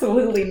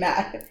 absolutely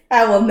not.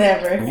 I will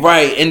never.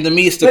 Right, and to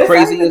me, it's the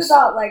craziest.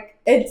 About, like,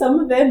 and some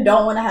of them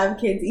don't want to have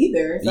kids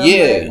either. So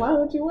I'm like, why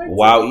would you want to?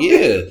 Wow,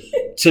 yeah.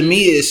 To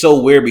me, it's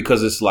so weird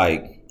because it's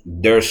like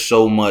there's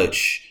so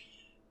much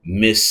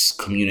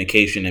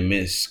miscommunication and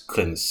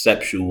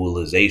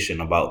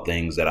misconceptualization about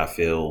things that I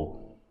feel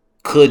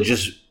could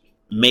just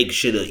make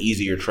shit an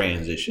easier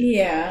transition.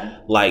 Yeah.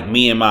 Like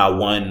me and my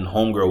one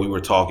homegirl, we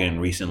were talking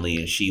recently,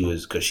 and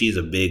because she's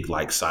a big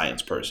like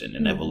science person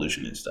and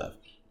evolution and stuff.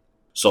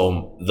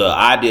 So the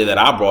idea that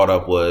I brought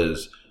up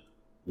was,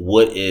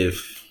 what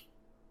if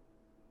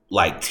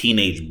like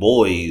teenage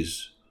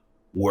boys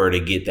were to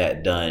get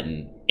that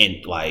done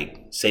in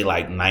like, say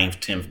like 9th,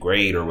 10th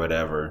grade or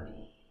whatever,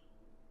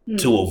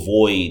 to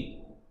avoid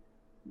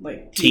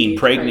like teen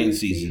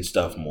pregnancies and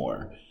stuff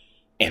more.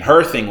 And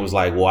her thing was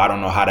like, well, I don't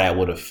know how that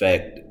would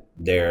affect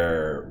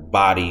their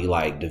body,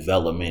 like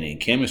development and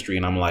chemistry.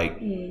 And I'm like,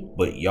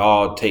 but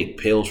y'all take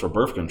pills for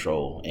birth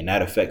control and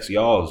that affects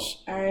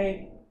y'all's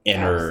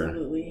inner.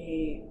 Absolutely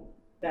hate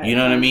that. You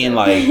know what I mean?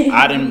 Like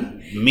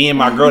me and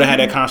my girl that had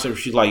that concept.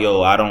 She's like,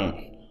 yo, I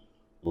don't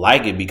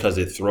like it because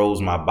it throws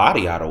my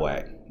body out of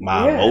whack.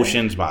 my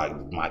emotions,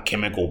 my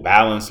chemical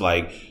balance,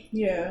 like.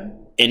 Yeah.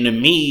 And to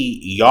me,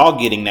 y'all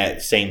getting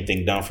that same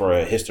thing done for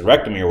a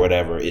hysterectomy or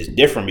whatever is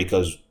different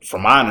because,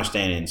 from my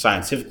understanding,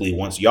 scientifically,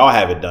 once y'all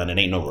have it done, it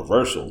ain't no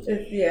reversal.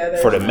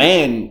 For the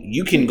man,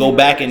 you can go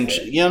back and,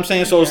 you know what I'm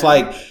saying? So it's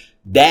like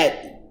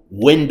that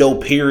window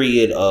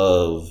period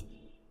of,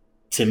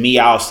 to me,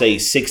 I'll say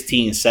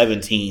 16,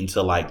 17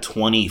 to like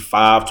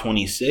 25,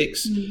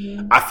 26.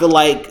 Mm-hmm. I feel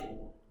like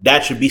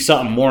that should be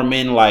something more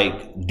men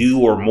like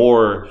do, or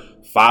more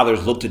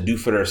fathers look to do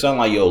for their son.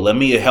 Like, yo, let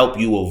me help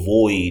you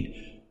avoid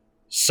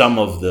some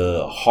of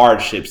the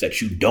hardships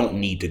that you don't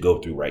need to go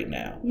through right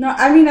now. No,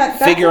 I mean,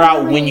 figure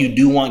out when you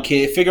do want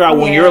kids. Figure out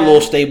when you're a little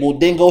stable.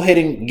 Then go ahead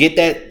and get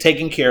that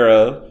taken care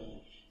of.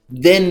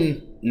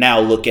 Then now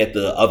look at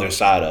the other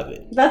side of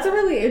it. That's a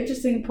really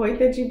interesting point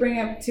that you bring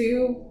up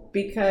too,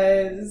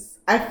 because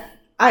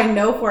I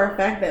know for a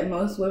fact that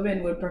most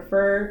women would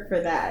prefer for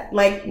that.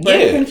 Like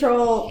birth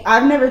control,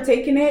 I've never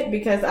taken it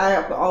because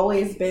I've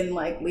always been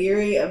like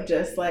leery of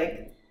just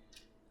like,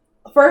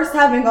 first,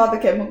 having all the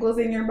chemicals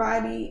in your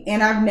body,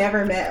 and I've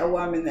never met a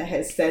woman that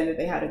has said that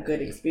they had a good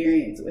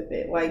experience with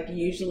it. Like,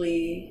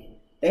 usually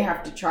they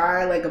have to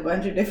try, like, a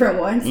bunch of different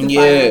ones to find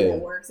out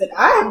what works. And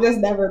I have just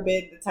never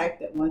been the type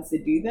that wants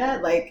to do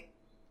that. Like,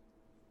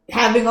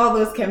 having all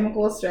those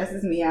chemicals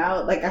stresses me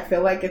out. Like, I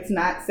feel like it's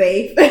not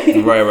safe.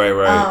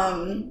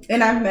 Right.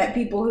 And I've met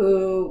people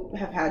who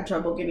have had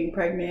trouble getting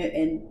pregnant,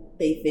 and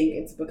they think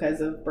it's because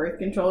of birth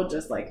control,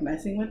 just, like,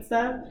 messing with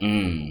stuff.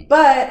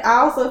 But I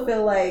also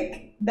feel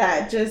like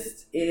that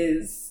just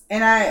is,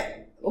 and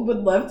I would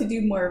love to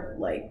do more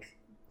like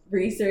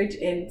research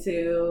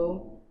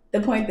into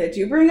the point that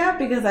you bring up,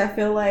 because I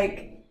feel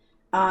like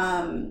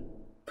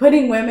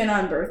putting women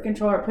on birth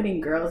control or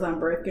putting girls on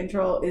birth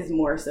control is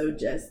more so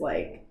just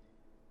like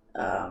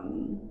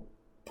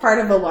part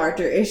of a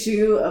larger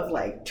issue of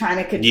like trying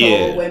to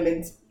control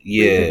women's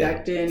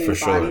reproduction and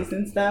bodies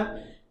and stuff.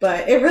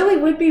 But it really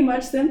would be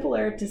much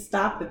simpler to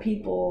stop the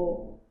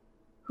people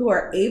who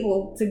are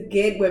able to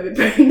get women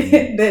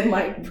pregnant than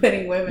like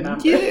putting women on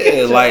birth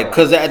control. Like,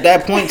 because at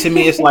that point, to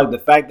me, it's like the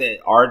fact that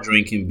our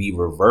dream can be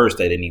reversed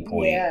at any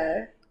point.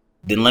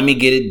 Then let me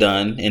get it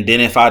done, and then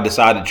if I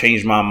decide to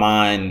change my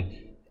mind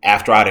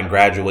after I done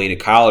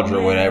graduated college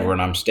or whatever,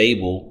 and I'm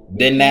stable,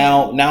 then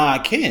now I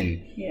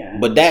can.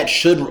 But that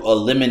should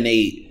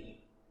eliminate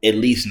at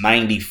least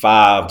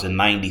 95 to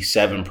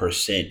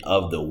 97%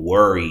 of the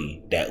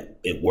worry that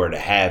it were to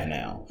have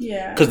now.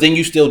 Because then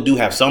you still do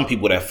have some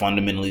people that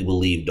fundamentally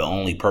believe the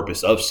only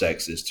purpose of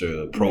sex is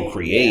to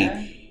procreate.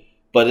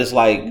 But it's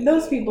like,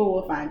 those people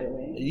will find a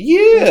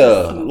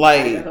way.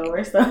 Like,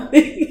 or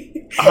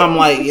something. I'm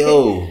like,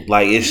 yo,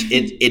 like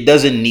it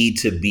doesn't need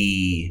to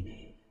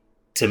be,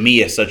 to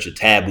me, it's such a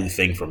taboo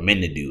thing for men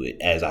to do it,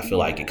 as I feel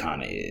like it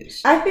kind of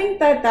is. I think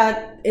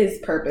that is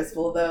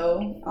purposeful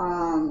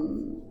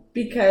though.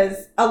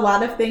 Because a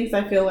lot of things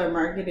I feel are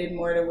marketed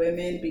more to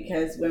women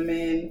because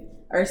women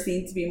are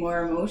seen to be more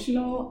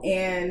emotional,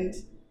 and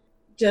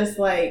just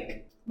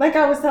like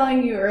I was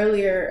telling you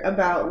earlier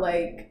about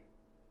like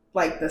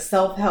the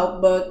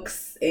self-help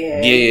books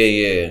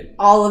and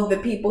all of the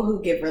people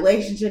who give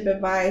relationship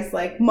advice,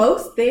 like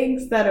most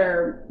things that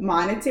are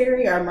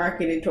monetary are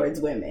marketed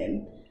towards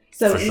women.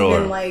 So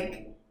even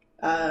like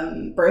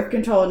birth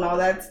control and all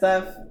that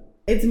stuff,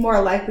 it's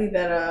more likely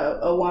that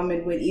a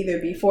woman would either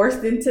be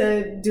forced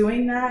into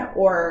doing that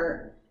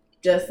or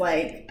just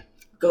like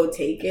go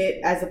take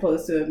it, as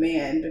opposed to a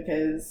man,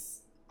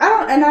 because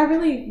I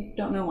really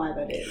don't know why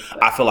that is.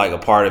 But. I feel like a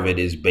part of it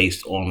is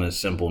based on the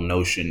simple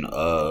notion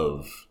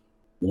of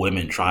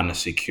women trying to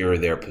secure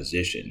their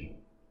position.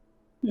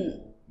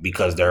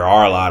 Because there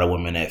are a lot of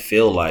women that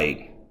feel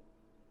like,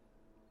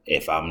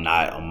 if I'm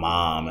not a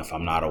mom, if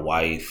I'm not a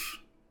wife,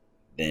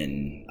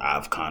 then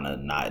I've kind of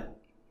not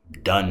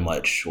done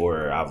much,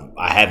 or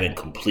I haven't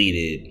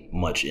completed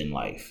much in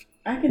life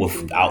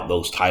without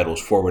those titles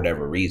for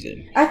whatever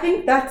reason. I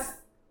think that's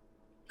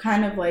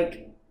kind of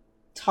like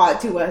taught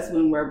to us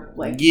when we're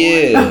like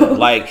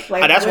like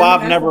that's why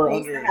I've never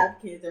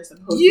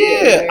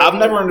I've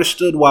never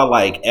understood why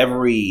like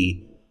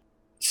every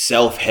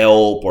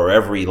self-help or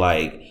every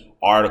like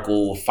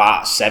article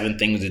 7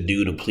 things to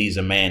do to please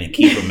a man and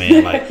keep a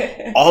man,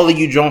 like all of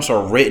you joints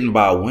are written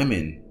by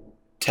women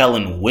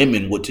telling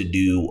women what to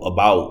do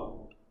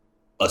about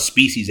a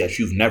species that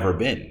you've never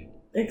been.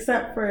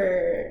 Except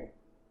for,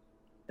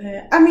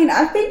 I mean,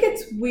 I think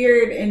it's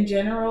weird in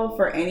general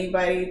for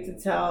anybody to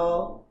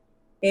tell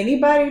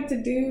anybody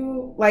to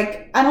do,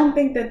 like, I don't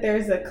think that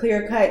there's a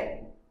clear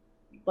cut,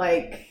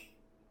 like,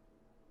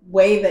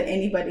 way that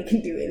anybody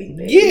can do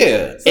anything.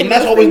 So and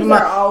that's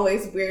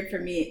always weird for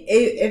me.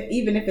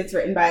 Even if it's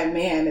written by a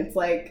man, it's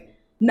like,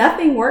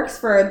 nothing works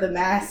for the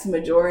mass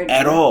majority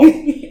at all.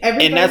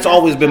 And that's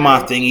always been my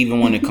thing, even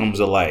when it comes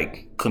to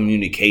like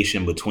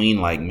communication between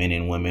like men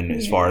and women,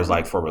 as far as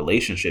like for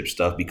relationship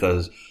stuff,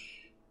 because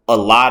a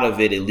lot of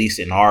it, at least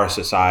in our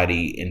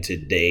society in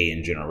today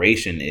and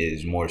generation,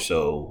 is more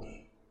so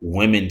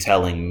women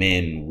telling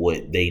men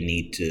what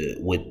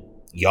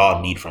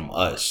y'all need from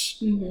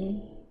us.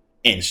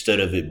 instead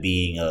of it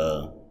being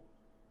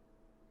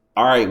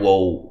all right,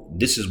 well,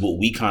 this is what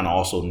we kind of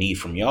also need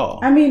from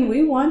y'all. I mean,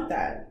 we want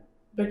that,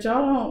 but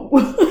y'all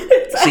don't.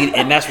 See,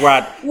 and that's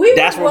where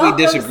that's where we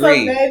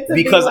disagree,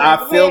 because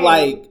I feel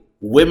like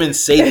women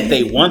say that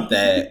they want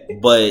that,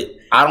 but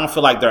I don't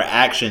feel like their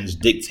actions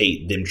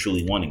dictate them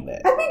truly wanting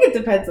that. I think it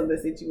depends on the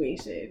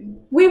situation.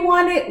 We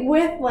want it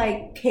with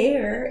like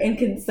care and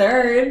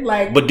concern,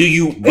 like. But do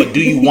you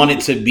want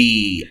it to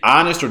be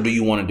honest, or do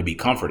you want it to be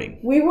comforting?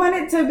 We want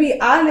it to be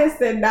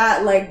honest and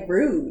not like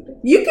rude.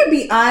 You can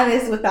be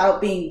honest without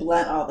being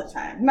blunt all the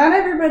time. Not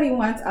everybody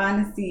wants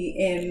honesty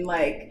in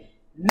like,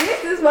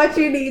 this is what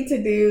you need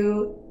to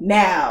do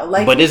now.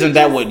 Like, but isn't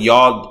that what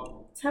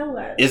y'all tell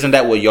us? Isn't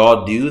that what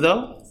y'all do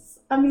though?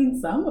 I mean,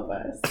 some of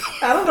us.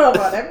 I don't know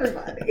about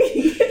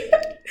everybody.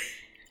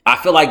 I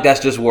feel like that's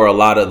just where a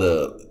lot of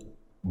the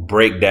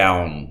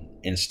breakdown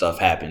and stuff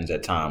happens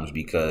at times,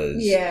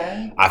 because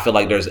I feel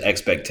like there's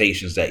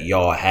expectations that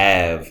y'all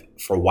have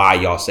for why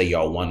y'all say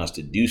y'all want us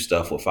to do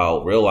stuff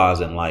without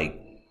realizing like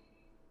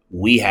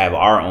we have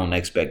our own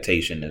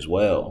expectation as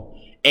well.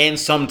 And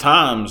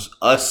sometimes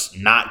us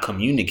not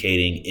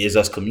communicating is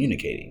us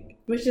communicating.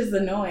 Which is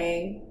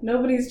annoying.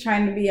 Nobody's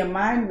trying to be a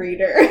mind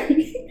reader.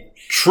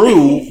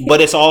 True, but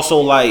it's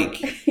also like,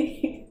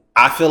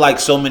 I feel like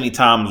so many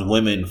times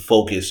women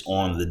focus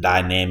on the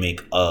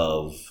dynamic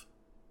of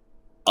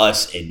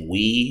us and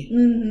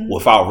we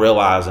without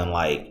realizing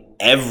like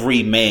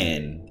every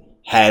man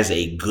has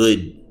a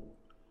good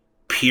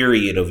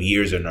period of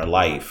years in their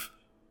life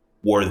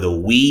where the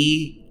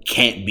we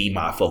can't be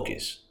my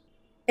focus.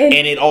 And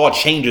it all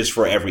changes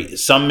for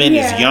some men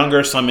is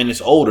younger, some men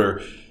is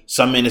older.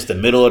 Some men it's the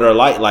middle of their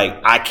life.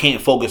 Like, I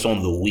can't focus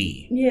on the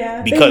we.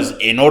 Yeah. Because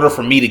in order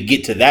for me to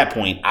get to that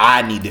point,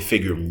 I need to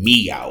figure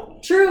me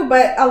out. True,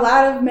 but a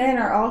lot of men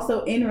are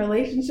also in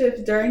relationships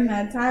during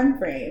that time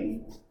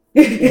frame.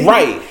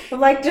 Right.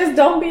 Like, just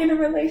don't be in a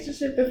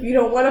relationship if you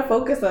don't want to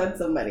focus on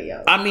somebody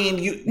else. I mean,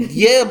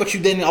 but you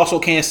then also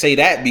can't say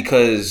that,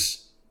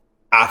 because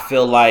I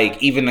feel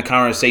like even the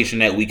conversation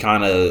that we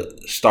kind of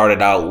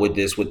started out with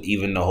this, with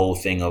even the whole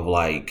thing of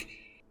like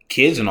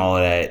kids and all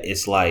of that,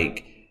 it's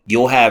like,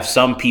 you'll have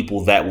some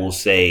people that will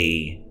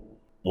say,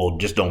 well,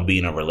 just don't be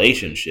in a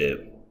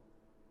relationship.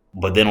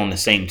 But then on the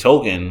same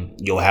token,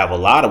 you'll have a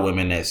lot of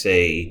women that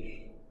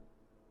say,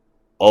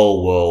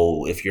 oh,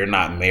 well, if you're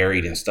not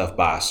married and stuff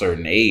by a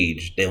certain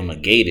age, they'll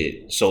negate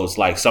it. So it's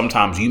like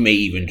sometimes you may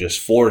even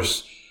just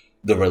force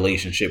the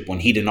relationship when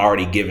he didn't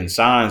already given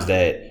signs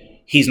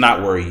that he's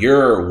not where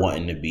you're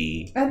wanting to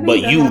be, but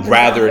you'd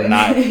rather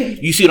not.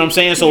 You see what I'm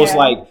saying? So it's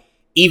like,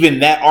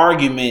 even that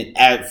argument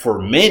for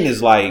men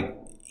is like,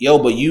 yo,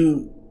 but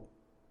you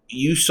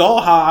saw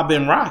how I've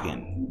been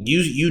rocking.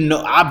 You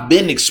know, I've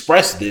been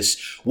expressed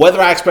this. Whether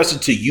I express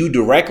it to you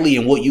directly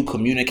and what you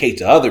communicate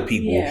to other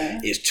people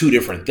is two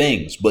different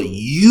things. But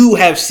you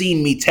have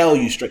seen me tell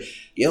you straight,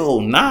 yo,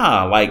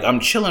 nah, like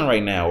I'm chilling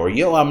right now, or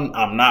yo,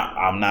 I'm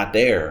not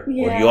there, or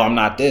yo, I'm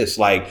not this.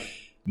 Like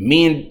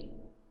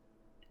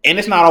and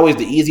it's not always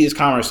the easiest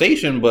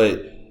conversation,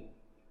 but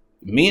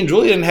me and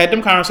Julian had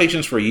them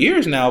conversations for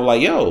years now.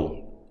 Like,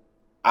 yo,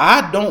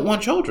 I don't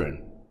want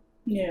children.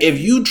 Yeah. If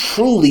you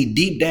truly,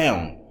 deep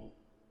down,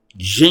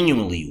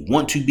 genuinely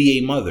want to be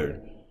a mother,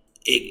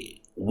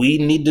 we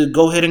need to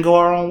go ahead and go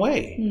our own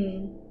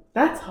way.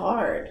 That's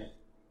hard.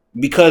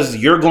 Because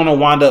you're going to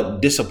wind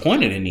up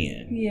disappointed in the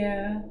end.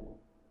 Yeah.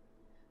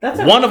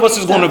 One of us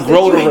is going to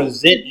grow to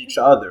resent each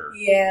other.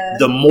 Yeah.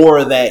 The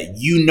more that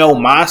you know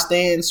my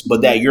stance, but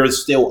that you're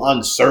still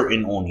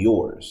uncertain on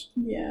yours.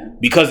 Yeah.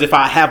 Because if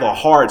I have a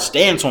hard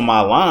stance on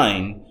my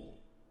line,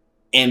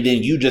 and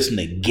then you just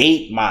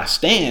negate my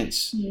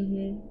stance,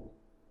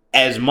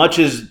 as much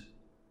as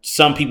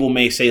some people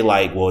may say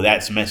like, well,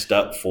 that's messed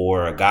up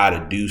for a guy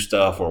to do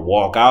stuff or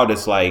walk out.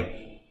 It's like,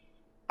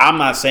 I'm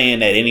not saying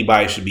that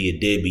anybody should be a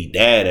deadbeat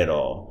dad at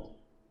all.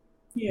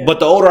 Yeah. But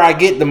the older I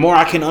get, the more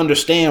I can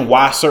understand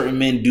why certain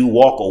men do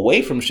walk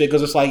away from shit.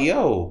 Because it's like,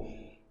 yo,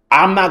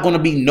 I'm not going to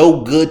be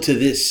no good to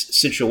this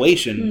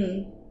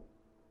situation.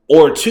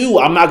 Or two,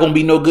 I'm not going to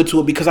be no good to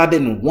it because I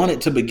didn't want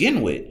it to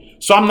begin with.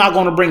 So I'm not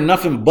going to bring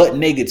nothing but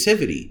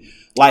negativity.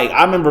 Like,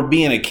 I remember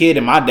being a kid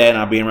and my dad and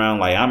I being around,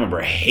 like, I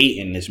remember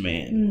hating this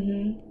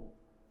man.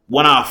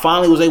 When I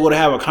finally was able to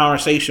have a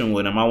conversation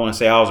with him, I want to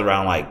say I was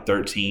around like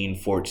 13,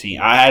 14.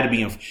 I had to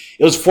be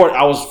I was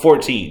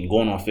 14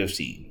 going on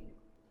 15.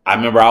 I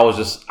remember I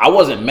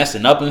wasn't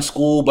messing up in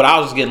school, but I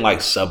was just getting like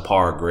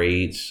subpar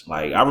grades.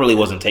 Like, I really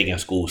wasn't taking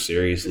school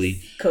seriously.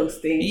 Just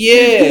coasting.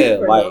 Yeah.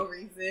 like, no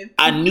reason.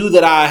 I knew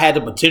that I had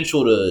the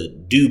potential to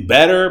do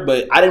better,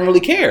 but I didn't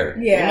really care.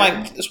 Yeah.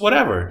 I'm like, it's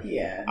whatever.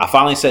 Yeah. I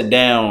finally sat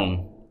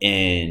down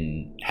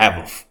and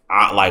have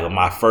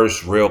my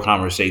first real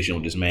conversation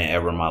with this man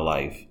ever in my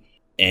life.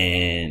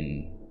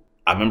 And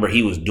I remember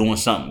he was doing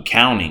something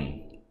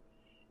counting,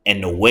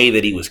 and the way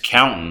that he was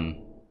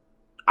counting,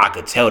 I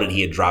could tell that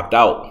he had dropped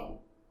out.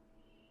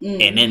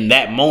 And in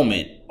that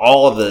moment,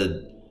 all of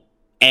the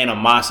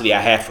animosity I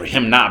had for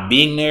him not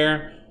being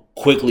there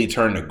quickly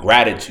turned to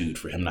gratitude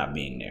for him not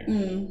being there.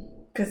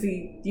 Because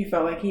you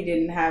felt like he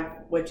didn't have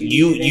what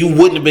you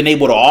wouldn't have been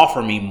able to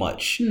offer me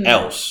much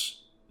else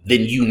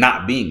than you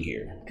not being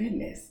here.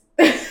 Goodness.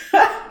 You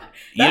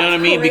know what I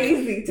mean?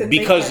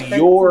 Because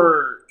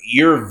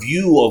your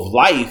view of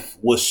life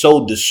was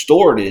so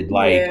distorted.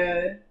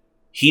 Like,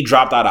 he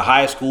dropped out of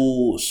high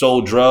school,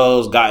 sold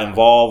drugs, got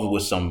involved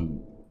with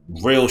some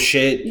real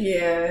shit.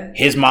 Yeah.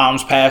 His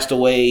mom's passed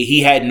away.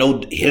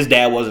 His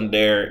dad wasn't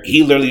there.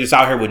 He literally just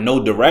out here with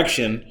no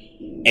direction.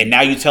 And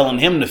now you're telling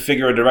him to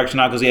figure a direction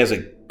out because he has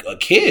a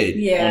kid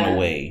on the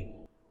way.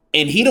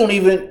 And he don't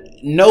even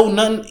know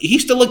none.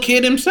 He's still a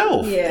kid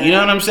himself. Yeah. You know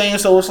what I'm saying?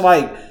 So it's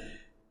like,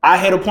 I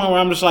had a point where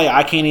I'm just like,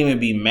 I can't even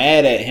be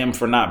mad at him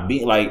for not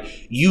being,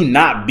 like, you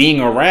not being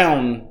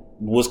around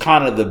was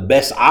kind of the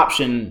best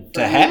option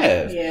to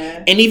have.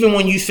 Yeah. And even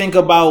when you think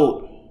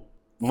about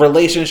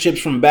relationships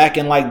from back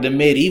in like the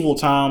medieval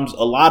times,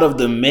 a lot of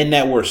the men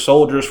that were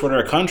soldiers for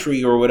their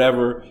country or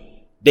whatever,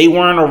 they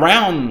weren't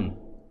around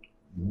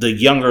the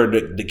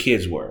younger the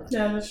kids were.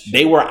 Yeah,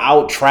 they were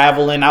out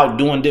traveling, out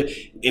doing.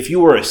 If you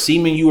were a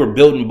seaman, you were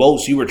building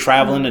boats. You were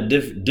traveling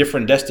to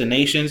different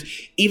destinations.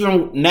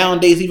 Even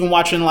nowadays, even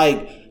watching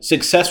like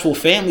successful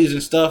families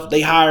and stuff, they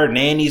hire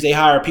nannies. They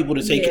hire people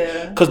to take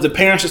because the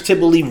parents is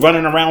typically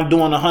running around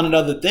doing 100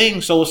 other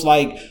things. So it's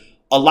like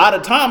a lot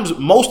of times,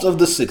 most of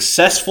the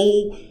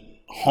successful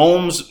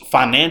homes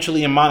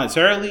financially and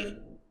monetarily,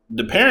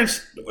 the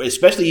parents,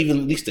 especially even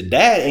at least the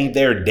dad, ain't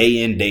there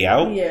day in, day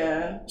out.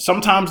 Yeah.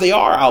 Sometimes they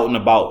are out and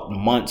about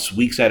months,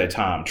 weeks at a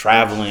time,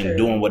 traveling,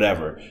 doing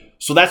whatever.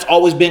 So that's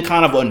always been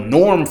kind of a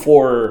norm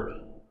for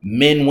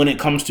men when it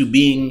comes to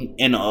being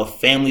in a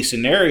family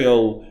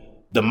scenario.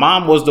 The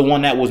mom was the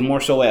one that was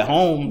more so at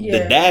home. Yeah.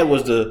 The dad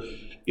was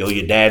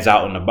your dad's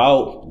out and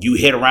about. You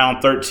hit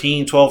around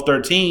 12,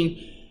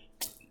 13.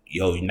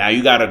 Now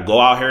you got to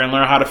go out here and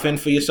learn how to fend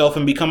for yourself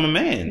and become a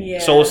man. Yeah.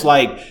 So it's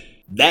like,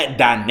 that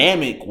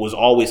dynamic was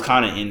always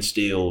kind of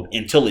instilled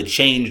until it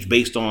changed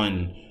based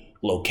on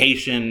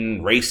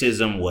location,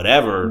 racism,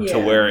 whatever, to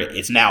where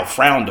it's now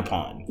frowned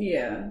upon.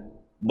 Yeah.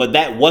 But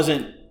that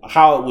wasn't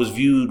how it was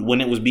viewed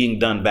when it was being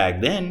done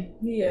back then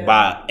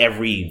by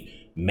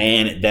every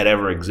man that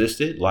ever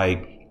existed.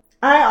 Like,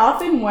 I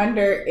often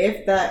wonder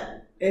if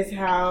that is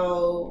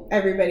how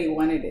everybody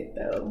wanted it,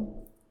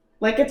 though.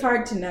 Like, it's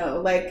hard to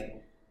know. Like,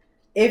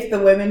 if the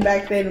women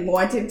back then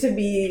wanted to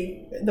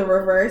be the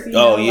reverse, I'd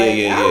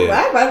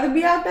rather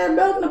be out there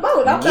building a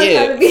boat. I'm not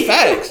trying to be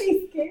facts.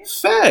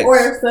 Or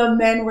if some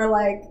men were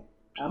like,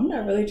 I'm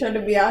not really trying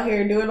to be out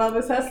here doing all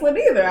this hustling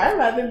either. I'd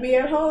rather be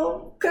at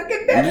home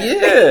cooking dinner.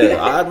 Yeah,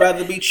 I'd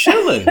rather be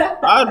chilling.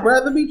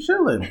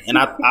 And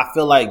I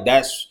feel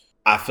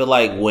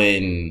like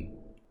when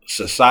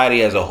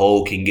society as a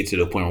whole can get to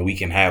the point where we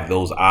can have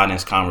those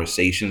honest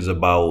conversations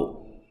about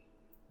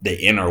the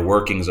inner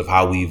workings of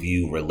how we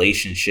view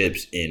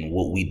relationships and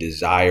what we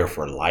desire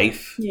for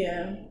life,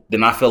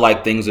 then I feel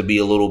like things would be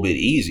a little bit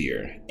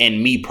easier.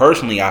 And me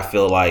personally, I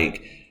feel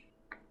like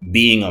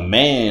being a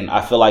man,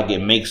 I feel like it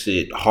makes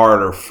it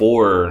harder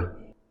for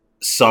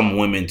some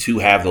women to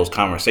have those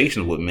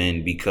conversations with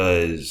men,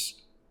 because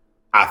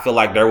I feel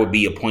like there would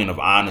be a point of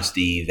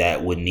honesty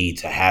that would need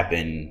to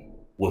happen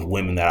with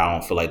women that I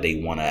don't feel like they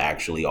want to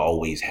actually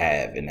always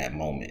have in that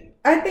moment.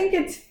 I think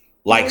it's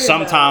like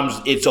sometimes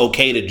it's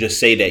okay to just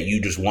say that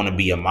you just want to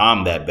be a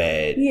mom that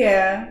bad.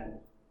 Yeah.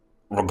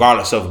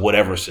 Regardless of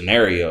whatever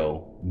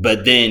scenario.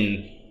 But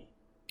then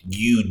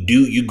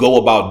you go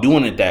about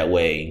doing it that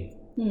way.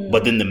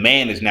 But then the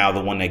man is now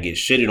the one that gets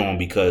shitted on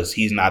because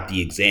he's not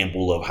the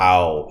example of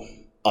how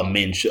a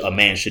man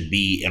should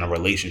be in a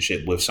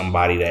relationship with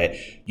somebody that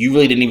you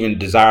really didn't even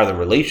desire the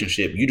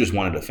relationship. You just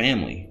wanted a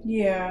family.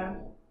 Yeah.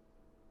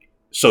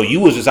 So you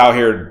was just out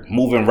here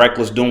moving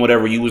reckless, doing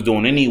whatever you was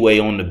doing anyway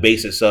on the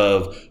basis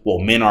of, well,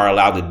 men are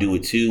allowed to do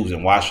it too,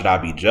 and why should I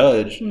be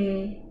judged?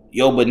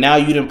 But now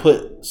you didn't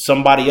put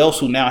somebody else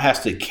who now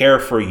has to care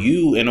for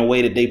you in a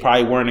way that they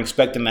probably weren't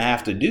expecting to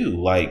have to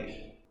do. Like,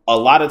 a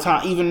lot of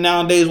time, even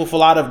nowadays with a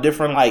lot of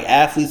different like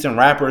athletes and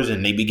rappers,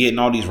 and they be getting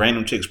all these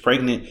random chicks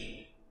pregnant,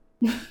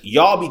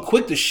 y'all be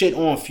quick to shit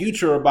on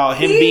Future about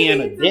him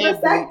being a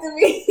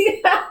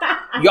deadbeat.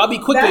 Y'all be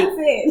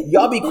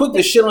quick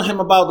to shit on him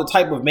about the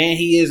type of man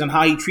he is and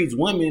how he treats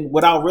women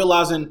without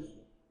realizing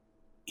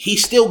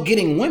he's still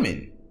getting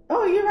women.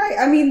 Oh, you're right.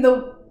 I mean,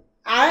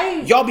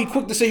 y'all be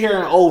quick to sit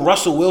here and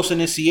Russell Wilson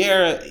and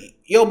Sierra.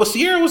 But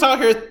Sierra was out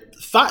here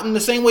thoughting the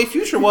same way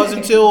Future was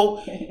until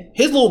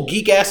his little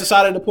geek ass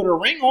decided to put a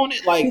ring on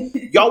it.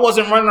 Like, y'all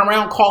wasn't running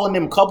around calling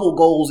them couple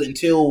goals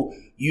until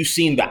you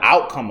seen the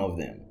outcome of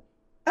them.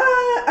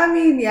 I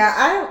mean, yeah,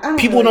 I don't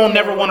people really don't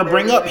never want to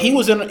bring up. He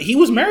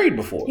was married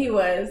before. He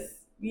was,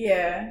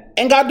 yeah,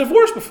 and got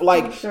divorced before.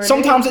 Like,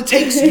 sometimes it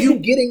takes you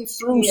getting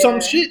through some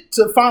shit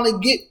to finally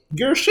get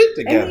your shit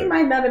together. And he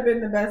might not have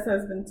been the best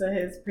husband to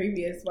his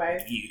previous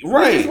wife,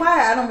 right? Which is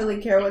why I don't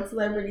really care what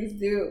celebrities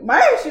do.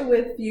 My issue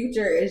with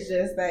Future is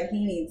just that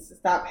he needs to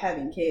stop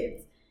having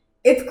kids.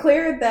 it's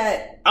clear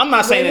that I'm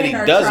not saying that he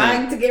doesn't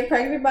trying to get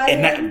pregnant by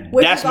him, and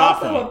which that's is my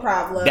also point. a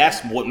problem.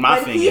 That's what my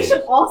but thing he is.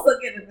 Should also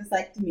get a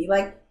vasectomy.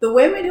 Like the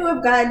women who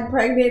have gotten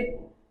pregnant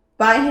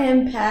by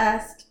him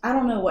past, I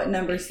don't know what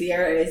number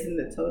Sierra is in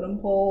the totem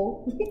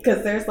pole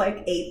because there's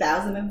like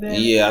 8,000 of them.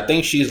 Yeah, I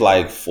think she's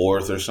like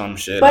 4th or some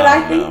shit. But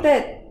I think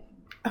that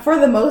for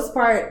the most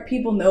part,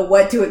 people know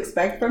what to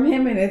expect from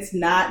him, and it's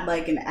not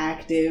like an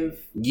active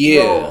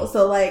role.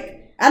 So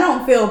like, I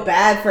don't feel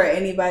bad for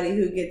anybody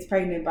who gets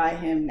pregnant by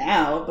him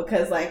now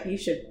because like you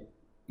should,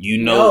 you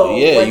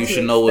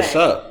should know what's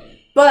up.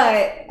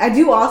 But I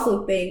do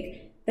also think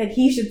that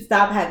he should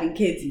stop having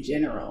kids in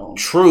general.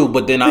 True,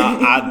 but then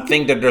I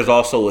think that there's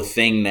also a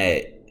thing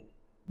that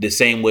the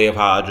same way of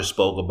how I just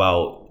spoke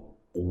about,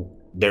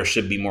 there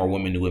should be more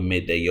women who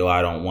admit that, yo,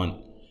 I don't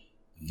want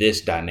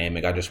this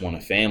dynamic. I just want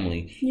a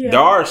family. Yeah. There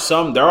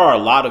are a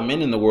lot of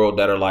men in the world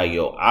that are like,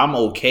 yo, I'm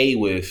okay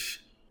with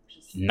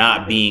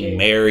not being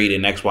married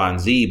and X, Y, and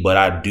Z, but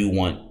I do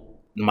want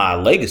my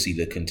legacy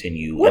to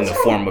continue in the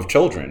form of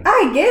children.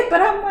 I get, but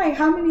I'm like,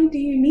 how many do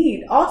you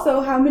need?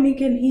 Also, how many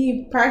can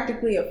he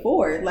practically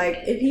afford? Like,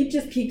 if he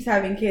just keeps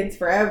having kids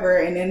forever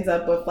and ends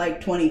up with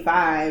like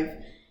 25,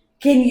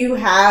 can you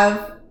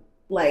have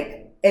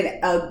like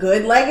a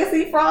good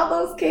legacy for all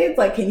those kids?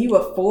 Like, can you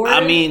afford?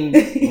 I mean,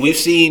 we've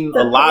seen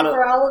a lot of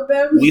all of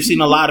them. We've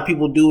seen a lot of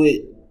people do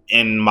it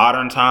in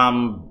modern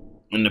time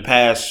in the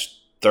past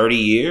 30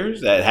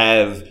 years that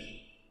have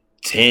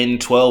 10,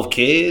 12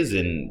 kids,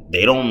 and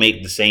they don't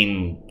make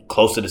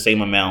close to the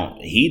same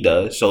amount he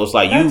does. So it's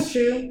like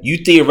you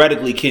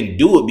theoretically can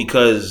do it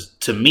because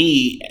to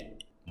me,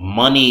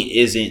 money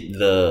isn't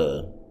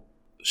the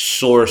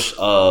source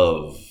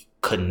of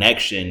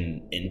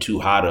connection into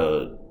how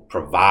to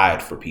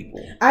provide for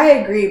people. I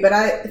agree,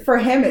 but for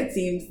him it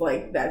seems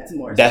like that's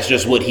more. That's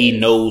just what he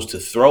knows to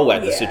throw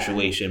at the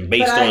situation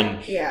based on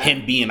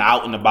him being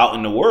out and about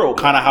in the world,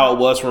 kind of how it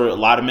was for a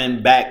lot of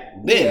men back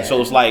then. Yeah. So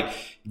it's like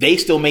they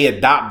still may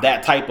adopt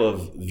that type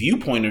of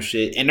viewpoint of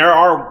shit. And there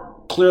are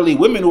clearly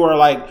women who are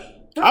like,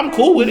 I'm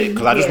cool with it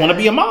because I just want to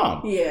be a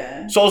mom.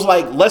 Yeah. So it's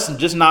like, let's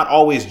just not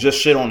always just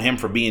shit on him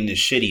for being this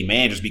shitty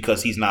man just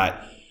because he's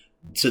not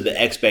to the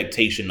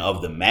expectation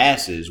of the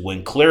masses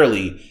when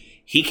clearly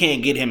he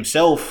can't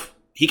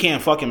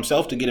fuck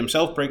himself to get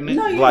himself pregnant.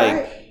 No, you're like,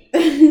 right.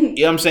 You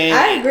know what I'm saying?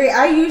 I agree.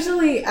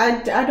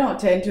 I don't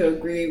tend to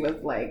agree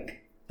with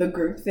like the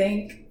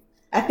groupthink.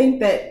 I think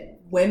that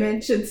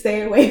women should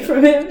stay away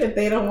from him if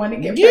they don't want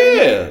to get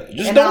pregnant.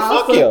 Yeah, just don't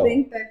fuck him. I also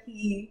think that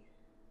he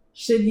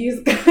should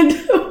use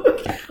condom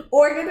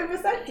or get a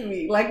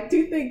vasectomy. Like,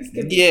 two things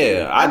can be.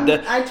 Yeah,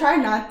 I try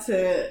not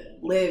to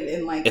live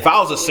in like. If I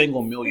was a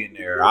single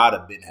millionaire, I'd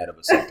have been had a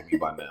vasectomy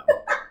by now.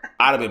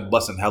 I'd have been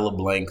busting hella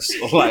blanks.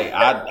 Like,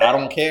 I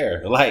don't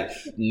care. Like,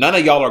 none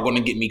of y'all are going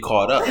to get me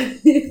caught up.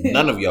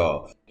 None of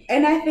y'all.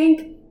 And I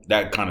think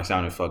that kind of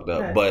sounded fucked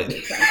up, but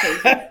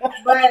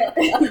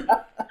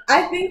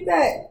I think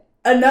that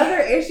another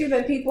issue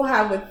that people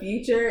have with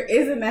Future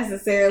isn't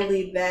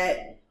necessarily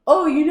that,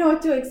 oh, you know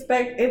what to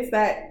expect. It's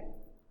that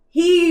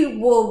he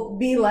will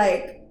be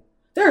like,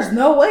 there's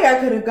no way I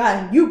could have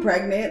gotten you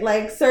pregnant.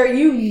 Like, sir,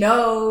 you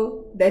know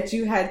that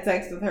you had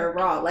sex with her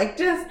raw. Like,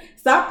 just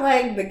stop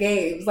playing the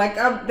games. Like,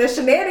 the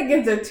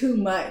shenanigans are too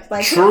much.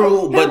 Like,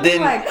 true, but then,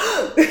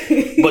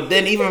 but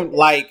then even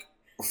like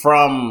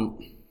from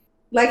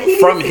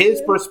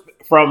his perspective.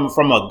 I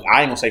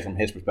ain't gonna say from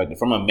his perspective,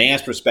 from a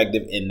man's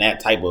perspective in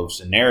that type of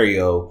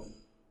scenario,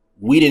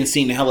 we didn't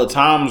see the hella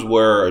times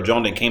where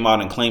Jonathan came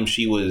out and claimed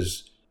she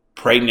was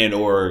pregnant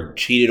or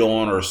cheated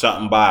on or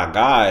something by a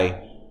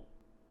guy,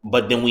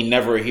 but then we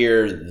never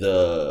hear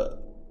the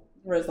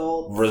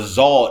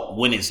result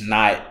when it's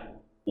not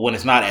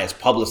as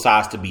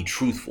publicized to be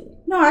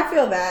truthful. No, I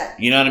feel that.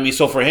 You know what I mean?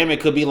 So for him, it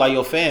could be like,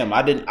 yo, fam,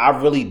 I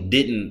really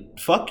didn't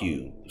fuck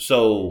you.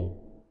 So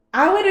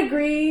I would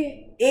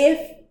agree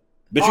if.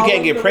 But you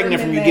can't get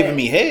pregnant from you giving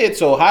me head.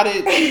 So how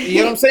did, you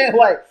know what I'm saying?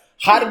 Like,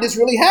 how did this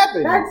really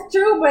happen? That's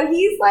true, but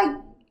he's like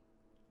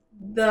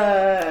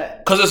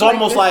because it's like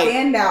almost like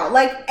standout.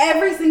 Like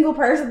every single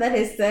person that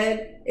has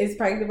said is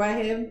pregnant by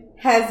him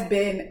has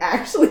been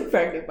actually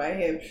pregnant by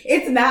him.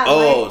 It's not.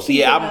 Oh, like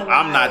see,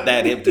 I'm not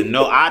that hip to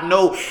know. I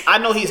know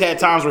he's had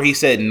times where he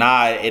said,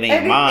 "Nah, it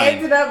ain't mine." It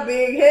ended up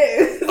being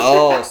his.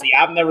 Oh, see,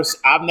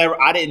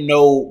 I didn't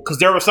know because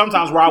there were some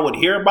times where I would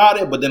hear about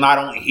it, but then I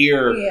don't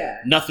hear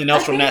nothing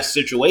else from that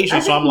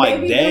situation. So I'm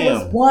like, damn. There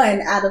was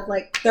one out of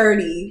like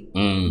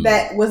 30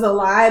 that was a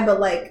lie,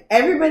 but like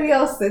everybody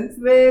else since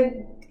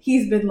then,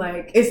 he's been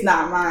like, "It's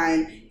not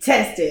mine.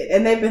 Test it,"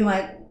 and they've been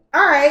like,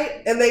 all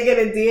right, and they get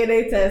a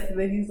DNA test, and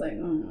then he's like,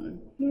 oh.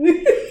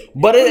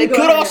 But it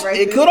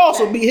could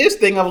also be his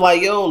thing of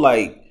like, yo,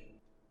 like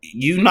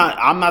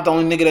I'm not the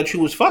only nigga that you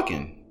was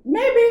fucking.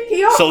 Maybe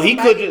he also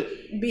could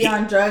just be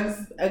on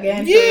drugs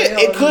again. Yeah,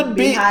 it could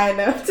be high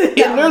enough to.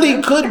 It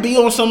literally could be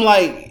on some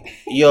like,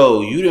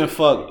 yo, you didn't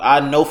fuck.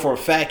 I know for a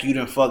fact you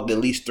didn't fuck at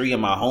least 3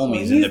 of my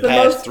homies in the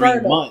past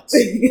 3 months,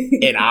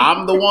 and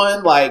I'm the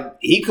one. Like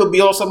he could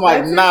be on some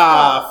like,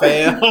 nah,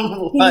 fam.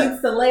 He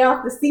needs to lay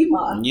off the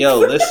CMOS. Yo,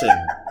 listen,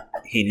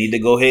 He need to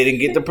go ahead and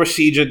get the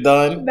procedure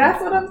done.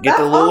 That's what I'm. Get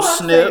the little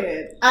snip.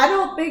 Saying. I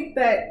don't think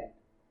that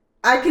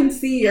I can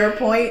see your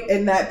point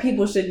in that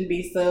people shouldn't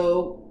be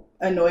so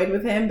annoyed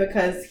with him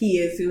because he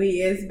is who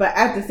he is, but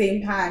at the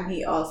same time,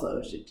 he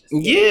also should just.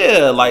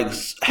 Like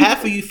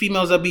half of you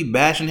females that be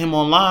bashing him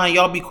online,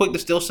 y'all be quick to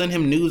still send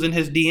him news in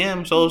his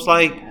DM. So it's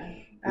like,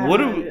 I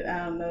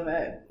don't know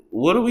that.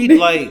 What are we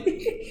like?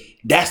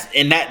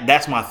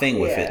 That's my thing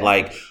with it.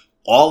 Like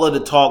all of the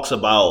talks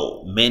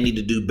about men need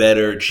to do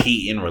better,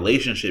 cheat in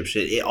relationship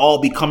shit, it all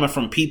be coming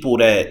from people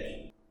that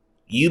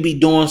you be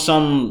doing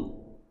some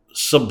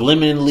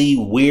subliminally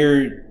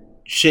weird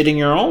shit in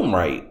your own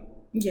right.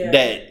 Yeah.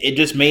 That it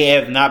just may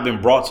have not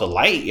been brought to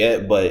light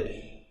yet, but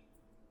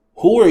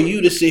who are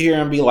you to sit here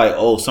and be like,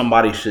 oh,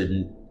 somebody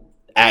should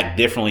act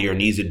differently or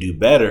needs to do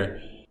better?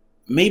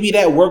 Maybe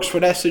that works for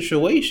that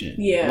situation.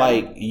 Yeah.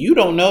 Like, you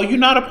don't know. You're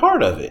not a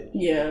part of it.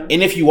 Yeah.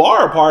 And if you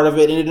are a part of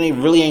it and it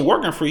really ain't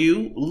working for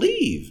you,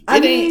 leave.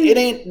 It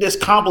ain't this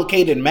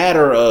complicated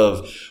matter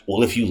of,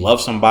 well, if you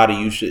love somebody,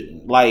 you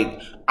should. Like,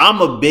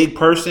 I'm a big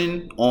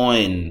person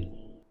on,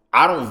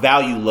 I don't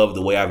value love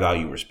the way I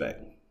value respect.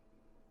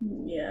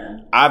 Yeah.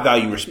 I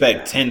value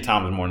respect 10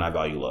 times more than I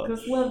value love.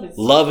 Because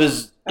love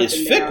is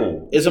fickle.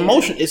 Down. It's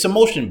emotion. It's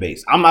emotion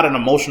based. I'm not an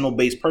emotional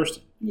based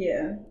person.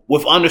 Yeah.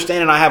 With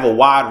understanding I have a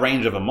wide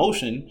range of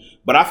emotion,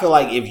 but I feel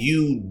like if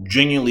you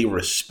genuinely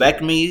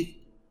respect me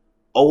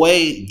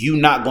you're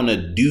not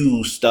gonna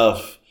do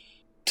stuff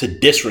to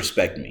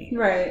disrespect me.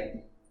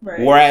 Right.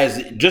 Right.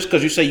 Whereas just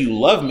because you say you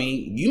love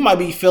me, you might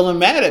be feeling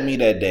mad at me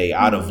that day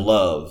out of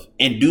love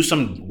and do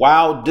some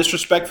wild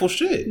disrespectful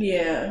shit.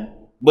 Yeah.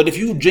 But if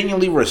you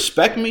genuinely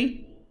respect me,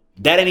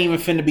 that ain't even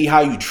finna be how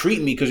you treat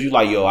me because you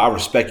like, yo, I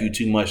respect you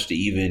too much to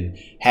even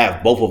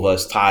have both of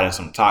us tied in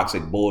some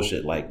toxic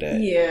bullshit like that.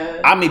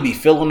 Yeah. I may be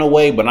feeling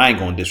away, but I ain't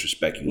gonna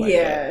disrespect you like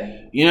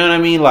that. You know what I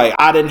mean? Like,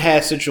 I didn't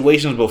have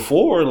situations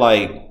before,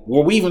 like,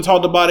 where we even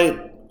talked about it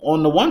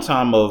on the one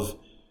time of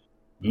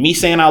me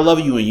saying I love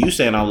you and you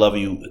saying I love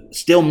you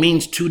still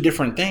means two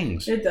different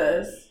things. It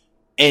does.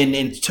 And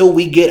until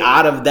we get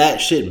out of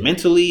that shit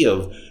mentally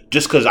of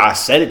just because I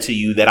said it to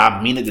you that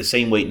I mean it the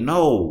same way.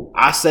 No,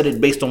 I said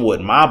it based on what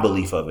my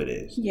belief of it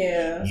is.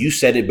 Yeah. You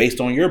said it based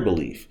on your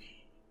belief.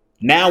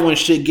 Now when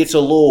shit gets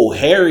a little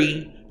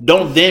hairy,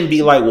 don't then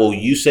be like, well,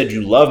 you said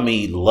you love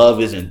me.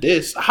 Love isn't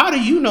this. How do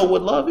you know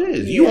what love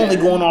is? Yeah. You only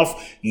going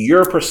off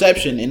your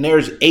perception and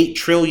there's 8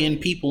 trillion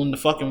people in the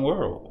fucking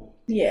world.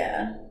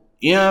 Yeah.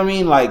 You know what I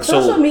mean? Like,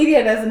 social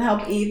media doesn't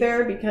help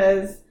either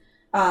because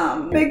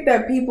I think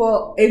that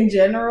people in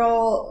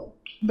general,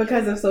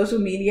 because of social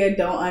media,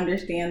 don't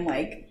understand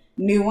like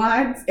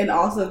nuance, and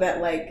also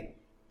that like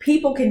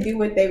people can do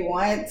what they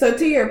want. So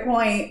to your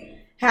point,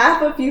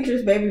 half of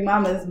Future's baby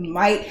mamas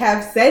might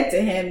have said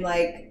to him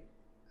like,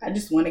 I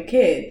just want a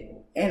kid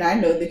and I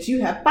know that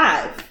you have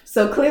 5,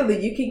 so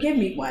clearly you can give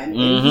me one.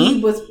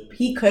 Mm-hmm. And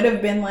he could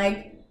have been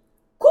like,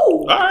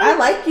 cool, right. I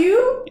like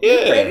you,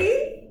 you're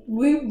pretty,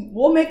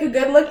 we'll make a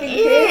good looking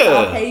kid,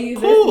 I'll pay you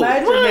this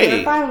much, right. And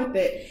we're fine with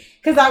it.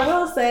 Because I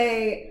will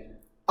say,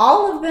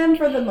 all of them,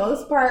 for the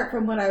most part,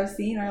 from what I've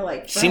seen, are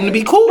like friends. Seem to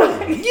be cool.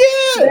 Yeah,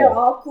 they're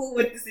all cool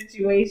with the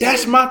situation.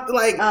 That's my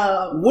when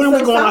are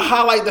we going to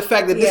highlight the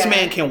fact that this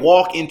man can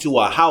walk into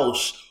a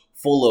house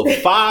full of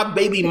 5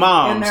 baby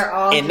moms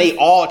and they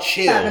all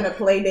chill, having a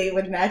play date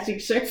with matching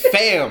shirts?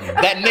 Fam,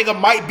 that nigga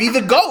might be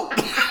the GOAT.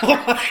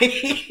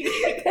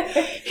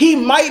 He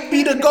might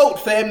be the GOAT,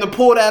 fam, to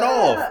pull that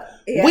off.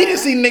 Yeah. We didn't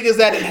see niggas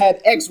that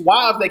had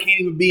ex-wives that can't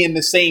even be in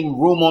the same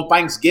room on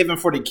Thanksgiving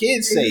for the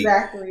kids' sake.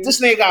 Exactly.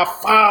 This nigga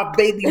got 5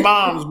 baby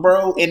moms,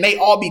 bro, and they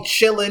all be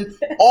chilling,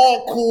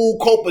 all cool,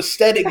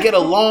 copacetic, get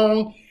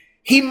along.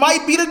 He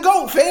might be the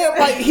GOAT, fam.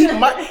 Like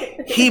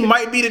he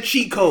might be the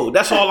cheat code.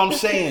 That's all I'm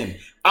saying.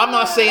 I'm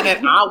not saying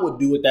that I would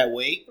do it that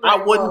way. Right,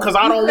 I wouldn't because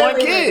I don't want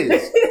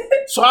kids.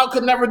 So I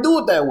could never do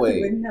it that way.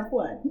 You wouldn't have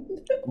one.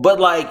 But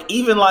like,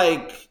 even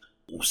like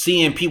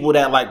seeing people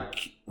that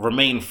like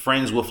remain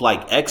friends with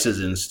like exes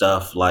and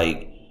stuff,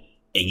 like,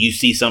 and you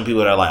see some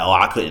people that are like, oh,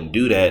 I couldn't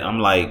do that. I'm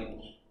like,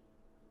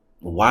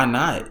 why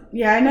not?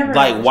 Yeah, I never.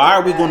 Like, why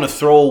are we going to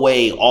throw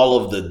away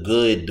all of the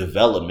good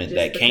development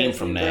that came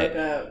from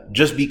that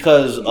just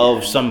because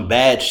of some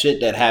bad shit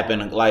that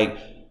happened? Like,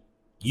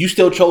 you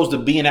still chose to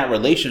be in that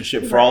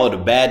relationship for all of the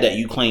bad that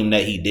you claim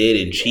that he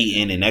did and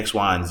cheating and X,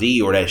 Y, and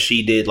Z, or that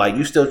she did. Like,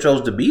 you still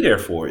chose to be there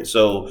for it.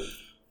 So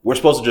we're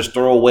supposed to just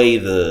throw away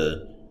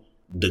the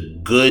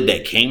good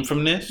that came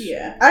from this?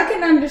 Yeah. I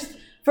can understand.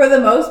 For the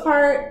most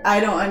part, I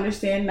don't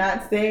understand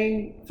not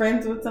staying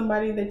friends with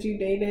somebody that you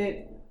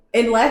dated.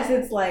 Unless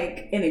it's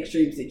like an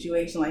extreme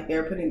situation, like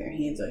they're putting their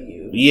hands on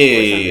you. Yeah.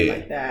 Or something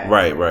like that.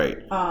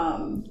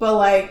 Right. But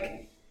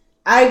like,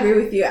 I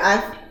agree with you.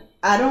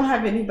 I don't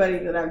have anybody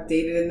that I've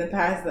dated in the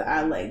past that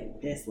I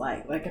like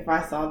dislike. Like if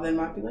I saw them,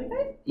 I'd be like,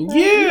 hey,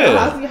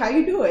 how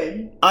you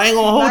doing? I ain't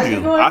gonna hold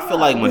you. I feel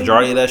like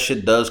majority of that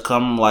shit does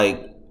come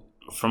like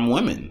from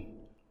women.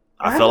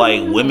 I feel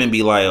like women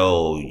be like,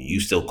 oh, you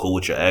still cool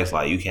with your ex?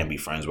 Like, you can't be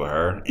friends with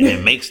her. And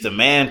it makes the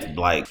man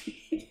like,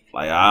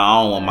 Like,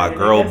 I don't want my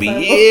girl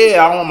I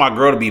don't want my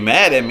girl to be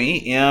mad at me.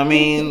 You know what I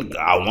mean?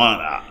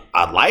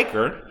 I like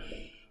her.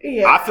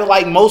 Yeah. I feel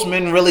like most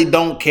men really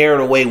don't care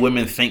the way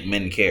women think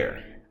men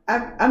care.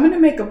 I'm going to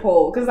make a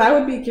poll because I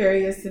would be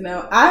curious to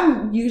know.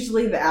 I'm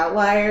usually the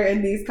outlier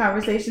in these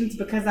conversations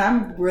because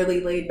I'm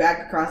really laid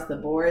back across the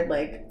board.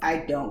 Like,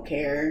 I don't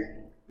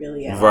care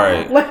really at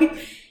all. Like,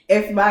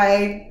 if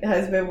my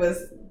husband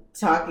was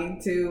talking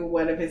to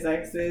one of his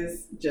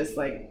exes, just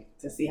like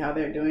to see how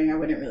they're doing, I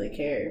wouldn't really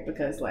care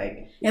because,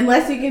 like,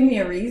 unless you give me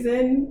a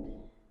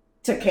reason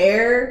to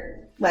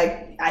care,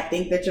 like, I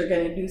think that you're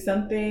going to do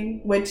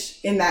something, which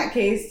in that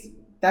case,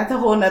 that's a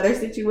whole nother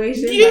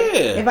situation. Yeah. Like,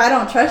 if I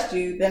don't trust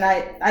you, then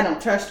I don't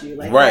trust you.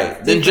 Like,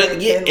 right. Then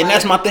and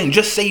that's my thing.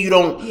 Just say you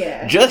don't.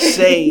 Yeah. Just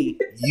say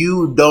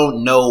you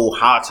don't know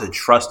how to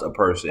trust a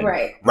person.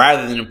 Right.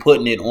 Rather than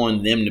putting it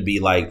on them to be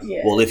like,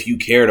 well, if you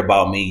cared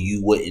about me,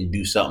 you wouldn't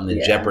do something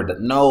to jeopardize.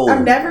 No.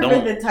 I've never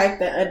been the type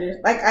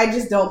that I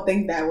just don't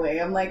think that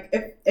way. I'm like,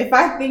 if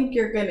I think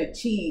you're gonna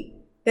cheat,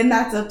 then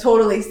that's a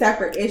totally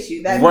separate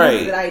issue. That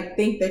means that I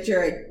think that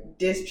you're a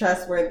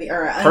distrustworthy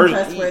or an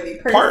untrustworthy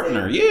person.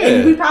 Partner, yeah.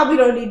 And we probably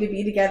don't need to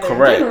be together in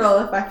general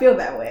if I feel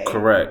that way.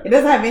 Correct. It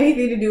doesn't have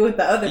anything to do with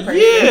the other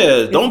person.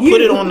 Yeah. Don't put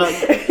it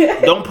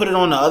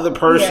on the other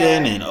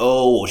person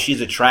and she's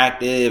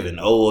attractive and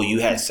you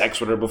had sex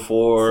with her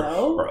before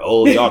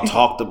or y'all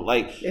talked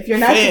like if you're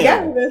not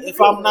together. If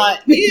I'm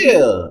not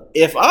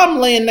if I'm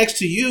laying next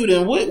to you,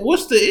 then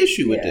what's the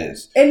issue with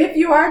this? And if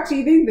you are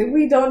cheating, then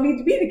we don't need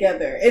to be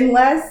together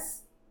unless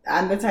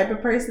I'm the type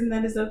of person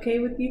that is okay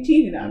with you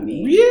cheating on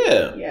me.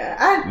 Yeah.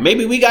 Yeah.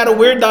 Maybe we got a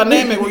weird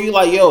dynamic where you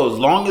like, as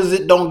long as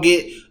it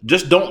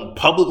don't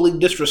publicly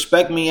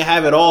disrespect me and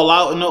have it all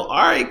out. And all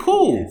right,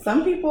 cool. Yeah,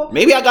 some people.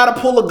 Maybe I got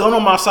to pull a gun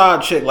on my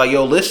side chick. Like,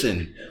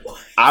 listen,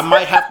 I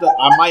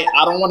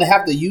don't want to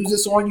have to use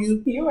this on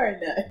you. You are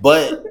nuts.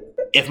 But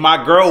if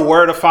my girl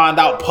were to find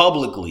out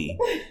publicly,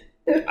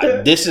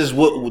 this is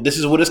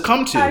what it's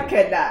come to. I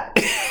could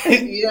not.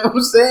 You know what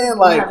I'm saying?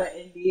 Like,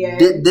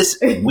 this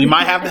we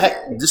might have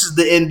to. This is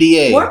the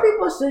NDA. More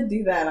people should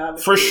do that,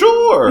 honestly. For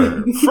sure.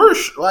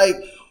 Like,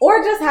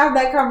 or just have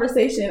that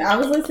conversation. I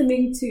was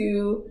listening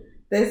to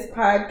this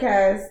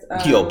podcast.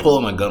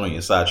 Pulling a gun on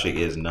your side chick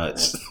is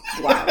nuts.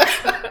 Wow.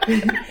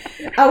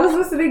 I was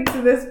listening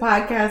to this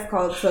podcast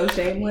called So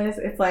Shameless.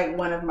 It's like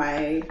one of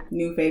my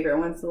new favorite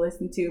ones to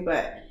listen to.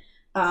 But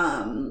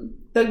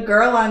the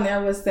girl on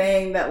there was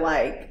saying that,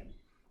 like,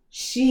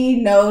 she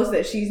knows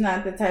that she's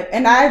not the type,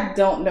 and I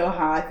don't know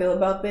how I feel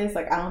about this.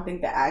 Like, I don't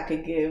think that I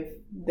could give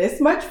this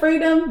much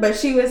freedom, but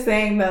she was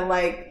saying that,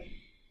 like,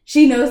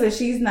 she knows that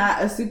she's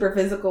not a super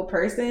physical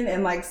person,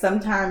 and, like,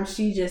 sometimes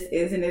she just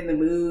isn't in the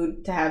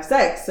mood to have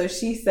sex. So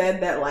she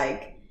said that,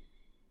 like,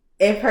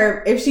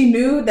 if she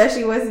knew that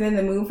she wasn't in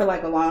the mood for,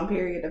 like, a long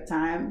period of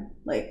time,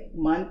 like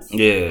months,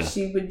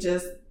 she would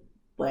just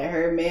let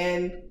her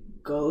man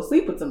go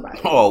sleep with somebody.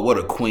 Oh, what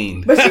a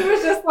queen. But she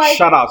was just like,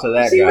 shout out to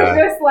that guy. She was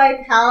just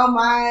like, how am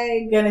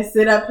I going to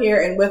sit up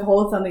here and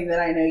withhold something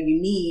that I know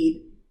you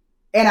need?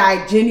 And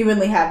I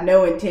genuinely have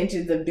no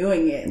intentions of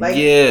doing it. Like,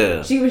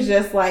 she was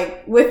just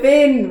like,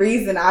 within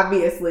reason,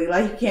 obviously,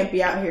 like, you can't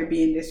be out here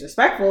being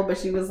disrespectful. But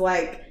she was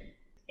like,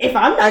 if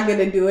I'm not going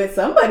to do it,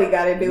 somebody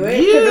got to do it.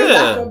 Because it's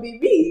not going to be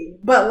me.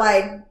 But,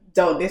 like,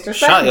 don't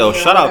disrespect me.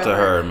 Shout out to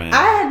her, man.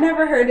 I had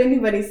never heard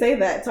anybody say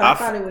that, so I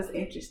thought it was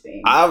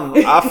interesting.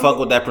 I fuck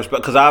with that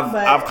perspective because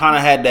I've kind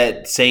of had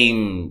that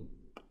same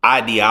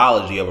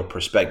ideology of a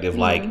perspective,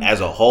 like,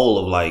 as a whole,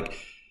 of like,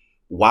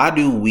 why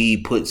do we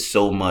put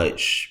so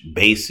much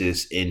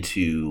basis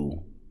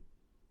into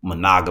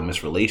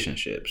monogamous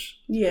relationships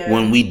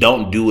when we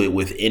don't do it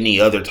with any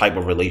other type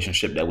of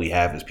relationship that we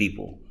have as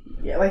people?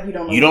 Yeah, like you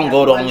don't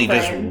go to only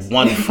just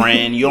one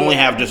friend. You only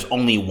have just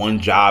only one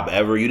job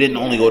ever. You didn't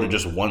only go to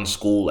just one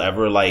school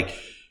ever. Like,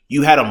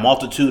 you had a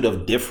multitude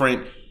of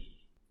different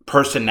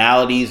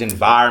personalities,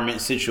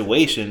 environment,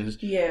 situations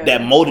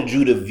that molded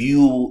you to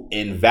view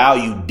and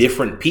value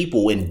different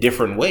people in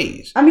different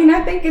ways. I mean,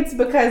 I think it's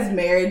because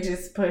marriage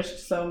is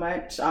pushed so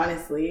much,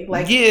 honestly.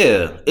 Like,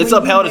 it's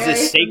upheld as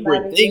this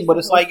sacred thing, but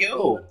it's like,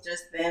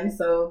 just them.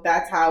 So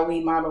that's how we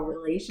model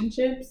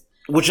relationships.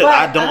 Which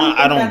I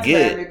don't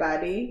get. For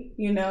everybody,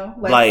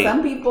 like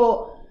some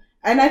people,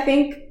 and I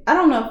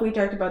don't know if we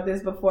talked about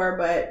this before,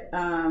 but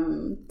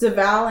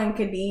Deval and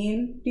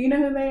Kadeen, do you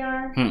know who they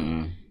are?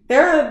 Mm-mm.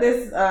 They're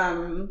this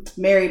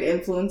married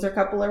influencer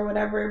couple or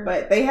whatever,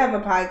 but they have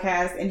a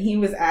podcast, and he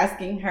was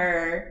asking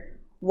her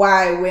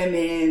why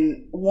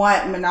women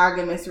want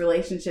monogamous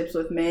relationships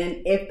with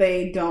men if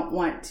they don't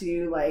want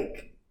to,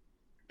 like,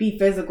 be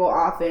physical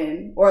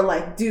often or,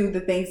 like, do the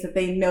things that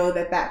they know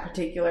that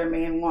particular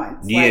man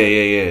wants.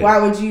 Why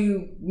would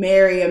you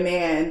marry a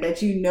man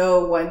that you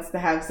know wants to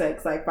have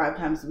sex, like, 5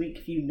 times a week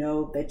if you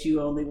know that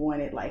you only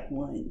want it, like,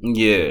 one?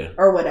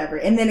 Or whatever.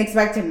 And then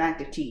expect him not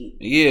to cheat.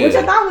 Which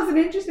I thought was an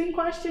interesting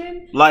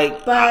question.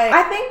 Like, but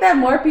I think that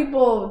more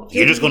people...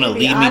 You're just going to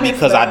leave me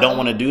because I don't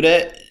want to do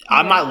that?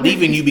 I'm not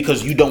leaving you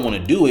because you don't want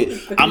to do it.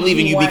 I'm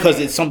leaving you because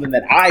it's something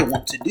that I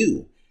want to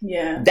do.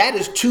 Yeah. That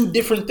is two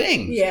different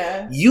things.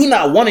 Yeah. You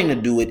not wanting to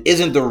do it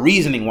isn't the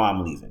reasoning why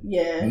I'm leaving.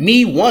 Yeah.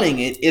 Me wanting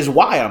it is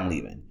why I'm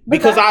leaving.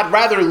 Because I'd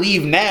rather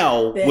leave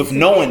now with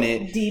knowing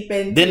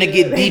it than to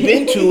get deep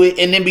into it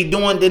and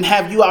then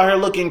have you out here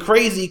looking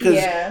crazy because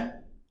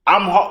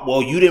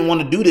you didn't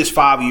want to do this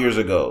 5 years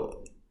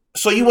ago.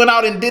 So you went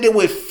out and did it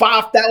with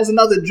 5,000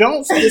 other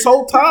Jones this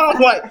whole time?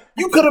 Like,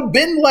 you could have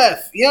been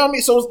left. You know what I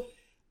mean? So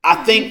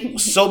I think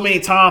so many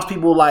times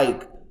people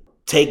like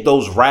take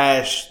those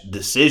rash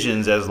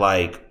decisions as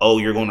like, oh,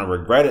 you're going to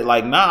regret it.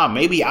 Like, nah,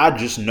 maybe I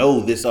just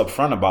know this up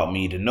front about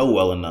me to know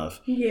well enough.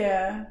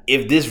 Yeah.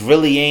 If this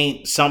really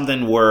ain't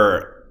something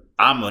where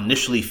I'm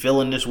initially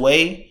feeling this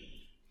way,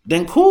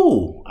 then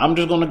cool. I'm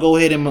just going to go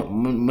ahead and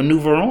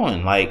maneuver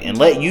on, like, and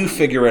let you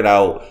figure it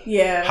out.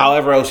 Yeah.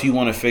 However else you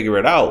want to figure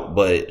it out.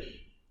 But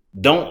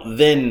don't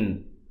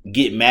then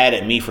get mad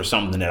at me for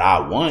something that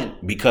I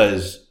want,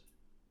 because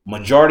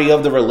majority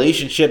of the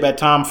relationship at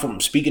time, from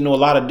speaking to a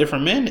lot of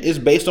different men, is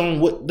based on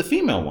what the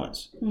female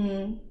wants.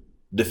 Mm.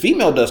 The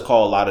female does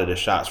call a lot of the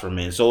shots for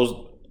men.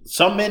 So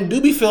some men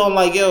do be feeling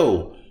like,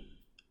 yo,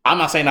 I'm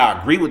not saying I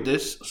agree with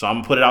this, so I'm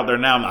going to put it out there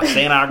now. I'm not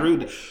saying I agree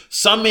with it.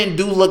 Some men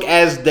do look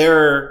as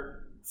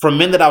from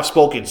men that I've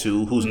spoken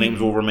to, whose names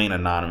will remain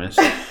anonymous,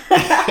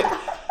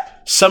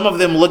 some of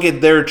them look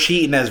at their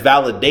cheating as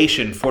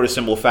validation for the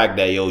simple fact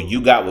that, yo,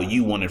 you got what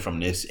you wanted from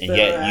this, and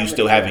yet you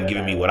still haven't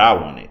given me what I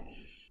wanted.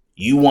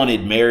 You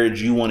wanted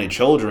marriage, you wanted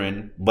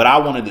children, but I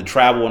wanted to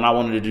travel and I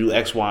wanted to do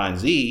X, Y, and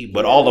Z,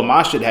 but all of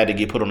my shit had to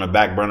get put on the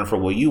back burner for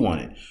what you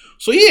wanted.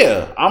 So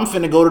yeah, I'm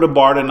finna go to the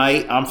bar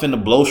tonight. I'm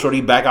finna blow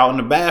shorty back out in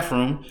the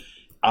bathroom.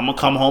 I'm gonna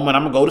come home and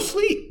I'm gonna go to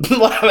sleep.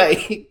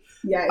 Like,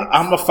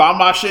 I'm gonna find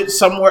my shit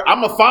somewhere.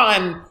 I'm gonna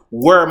find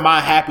where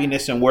my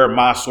happiness and where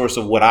my source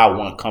of what I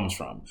want comes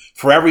from.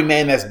 For every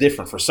man, that's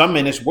different. For some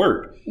men, it's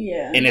work.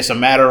 Yeah. And it's a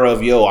matter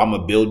of, yo, I'm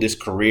gonna build this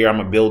career. I'm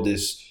gonna build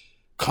this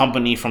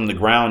company from the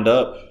ground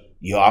up.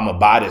 Yo, I'm gonna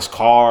buy this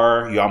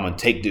car. Yo, I'm gonna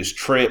take this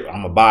trip.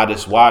 I'm gonna buy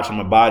this watch. I'm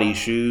gonna buy these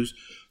shoes.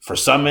 For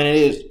some men, it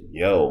is,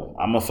 yo,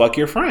 I'm gonna fuck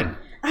your friend.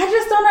 I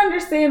just don't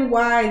understand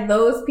why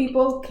those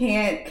people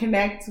can't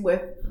connect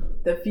with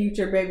the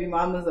future baby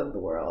mamas of the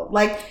world.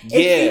 Like,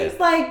 it seems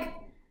like,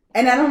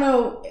 and I don't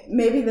know,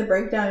 maybe the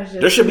breakdown is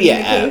just there should be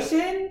an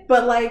app.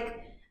 But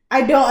like,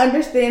 I don't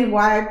understand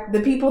why the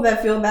people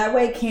that feel that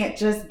way can't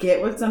just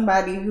get with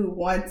somebody who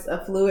wants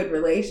a fluid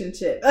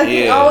relationship. Like,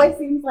 it always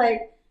seems like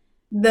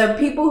the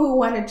people who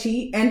want to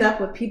cheat end up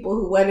with people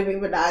who want to be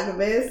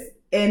monogamous,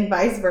 and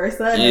vice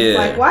versa. And it's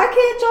like, why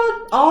can't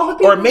y'all, all the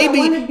people that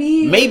want to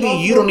be... Maybe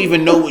you don't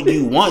even know what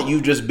you want.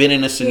 You've just been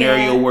in a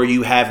scenario where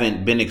you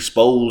haven't been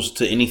exposed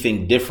to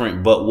anything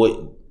different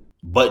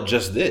but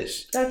just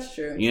this. That's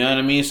true. You know what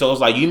I mean? So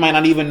it's like, you might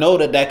not even know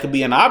that could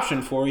be an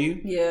option for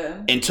you.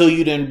 Yeah. Until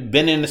you done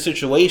been in a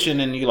situation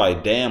and you're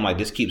like, damn, like,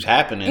 this keeps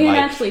happening. And like,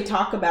 actually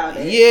talk about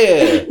it.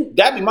 Yeah.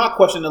 That'd be my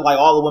question to like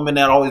all the women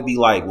that always be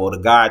like, well, the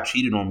guy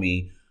cheated on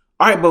me.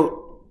 All right, but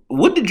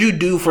what did you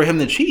do for him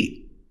to cheat?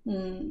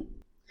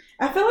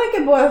 I feel like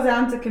it boils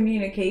down to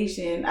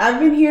communication. I've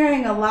been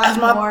hearing a lot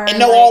more.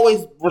 And they'll always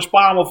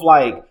respond with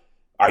like,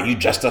 are you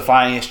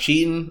justifying his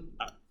cheating?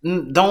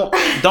 Don't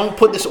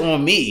put this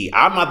on me.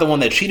 I'm not the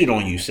one that cheated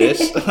on you,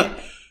 sis.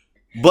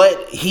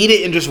 But he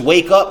didn't just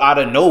wake up out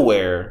of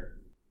nowhere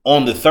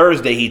on the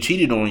Thursday he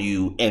cheated on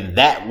you, and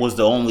that was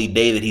the only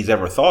day that he's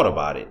ever thought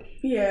about it.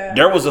 Yeah.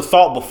 There was a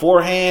thought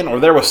beforehand, or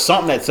there was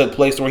something that took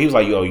place where he was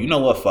like, yo, you know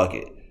what? Fuck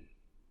it.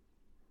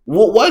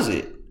 What was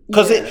it?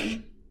 Because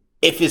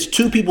if it's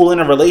two people in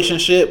a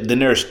relationship, then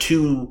there's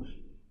two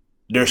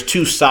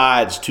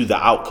sides to the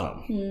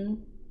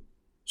outcome.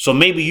 So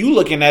maybe you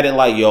looking at it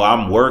like, yo,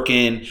 I'm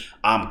working,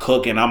 I'm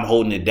cooking, I'm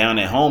holding it down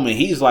at home. And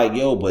he's like,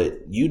 yo, but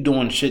you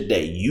doing shit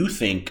that you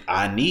think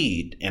I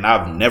need. And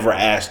I've never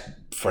asked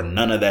for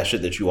none of that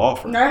shit that you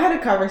offer. I had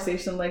a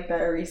conversation like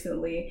that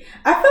recently.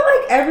 I feel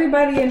like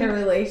everybody in a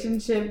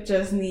relationship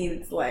just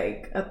needs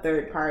like a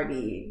third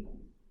party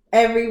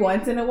every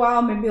once in a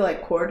while, maybe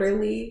like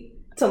quarterly,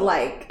 to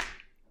like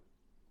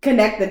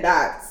connect the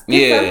dots.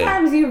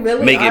 Sometimes you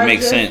really make are it make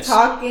just sense.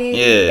 Talking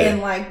and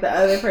like the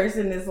other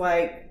person is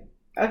like,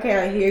 okay,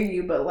 I hear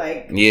you, but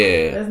like,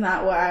 that's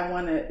not what I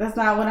want to, that's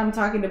not what I'm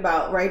talking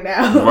about right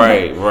now.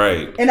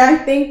 Right. And I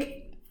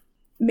think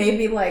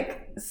maybe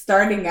like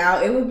starting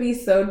out, it would be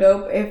so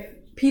dope if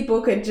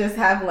people could just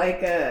have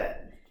like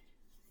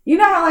you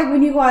know how like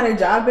when you go on a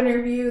job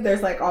interview,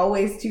 there's like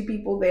always two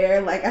people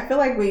there. Like, I feel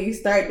like when you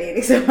start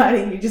dating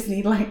somebody, you just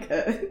need like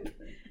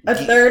a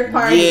third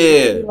party.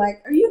 Yeah. To be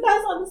like, are you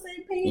guys on the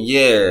same page?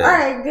 Yeah. All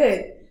right,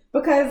 good.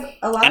 Because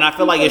a lot. And I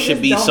feel like it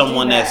should be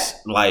someone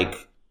that's like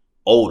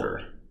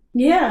older.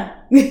 Yeah.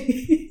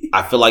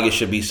 I feel like it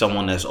should be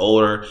someone that's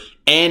older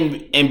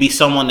and be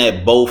someone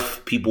that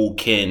both people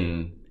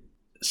can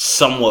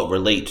somewhat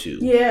relate to.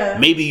 Yeah.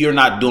 Maybe you're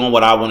not doing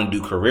what I want to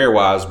do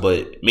career-wise,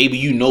 but maybe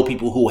you know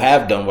people who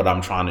have done what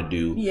I'm trying to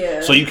do.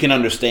 Yeah. So you can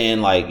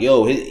understand like,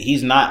 yo,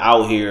 he's not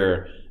out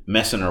here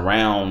messing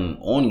around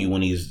on you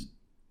when he's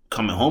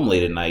coming home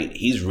late at night,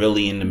 he's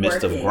really in the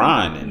midst of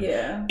grinding.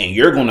 Yeah. And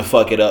you're going to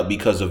fuck it up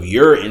because of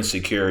your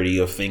insecurity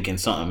of thinking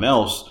something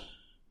else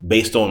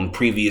based on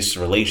previous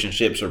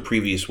relationships or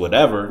previous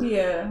whatever.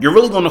 Yeah. You're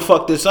really going to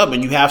fuck this up,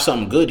 and you have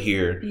something good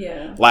here.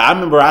 Yeah. Like, I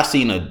remember I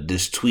seen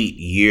this tweet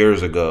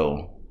years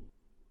ago,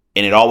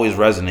 and it always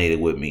resonated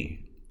with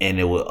me. And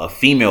it was a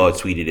female had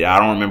tweeted it. I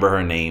don't remember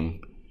her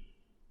name.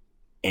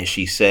 And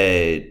she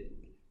said,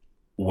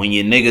 when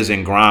your niggas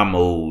in grind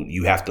mode,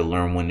 you have to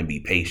learn when to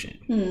be patient.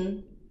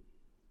 And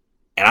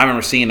I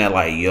remember seeing that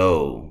like,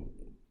 yo,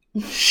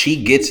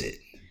 she gets it.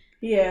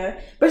 Yeah.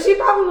 But she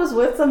probably was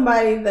with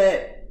somebody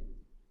that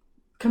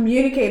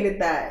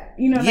communicated that,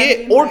 you know what I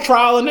mean? Or like,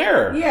 trial and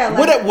error. Yeah.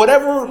 Like,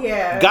 whatever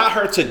got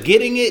her to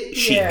getting it,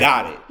 she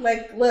got it.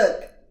 Like,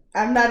 look,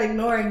 I'm not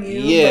ignoring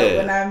you, but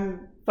when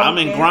I'm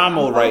in grind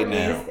mode right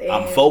now.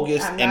 I'm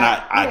focused and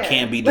I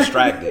can't be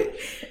distracted.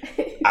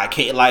 I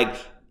can't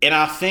and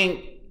I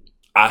think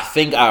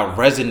I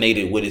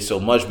resonated with it so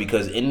much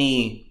because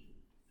any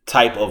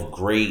type of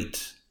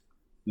great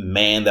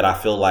man that I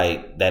feel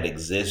like that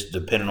exists,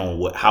 depending on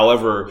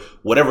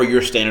whatever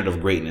your standard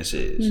of greatness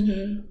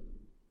is.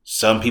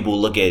 Some people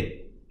look at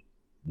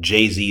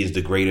Jay-Z as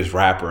the greatest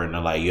rapper and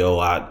they're like,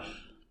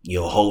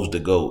 Ho's the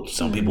GOAT.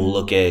 Some people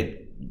look at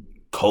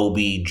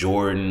Kobe,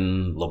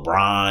 Jordan,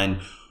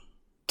 LeBron,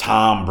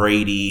 Tom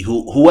Brady,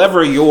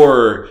 whoever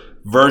your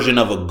version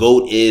of a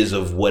GOAT is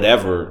of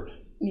whatever.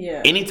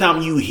 Yeah.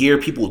 Anytime you hear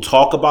people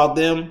talk about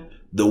them,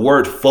 the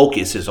word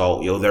focus is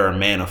they're a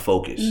man of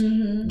focus.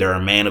 They're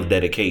a man of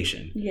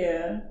dedication.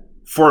 Yeah.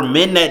 For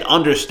men that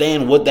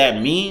understand what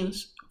that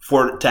means,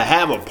 to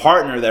have a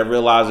partner that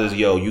realizes,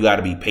 you got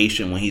to be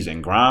patient when he's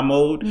in grind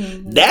mode,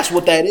 that's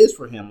what that is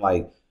for him.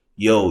 Like,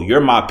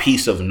 you're my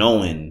piece of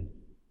knowing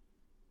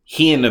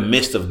he in the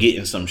midst of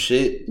getting some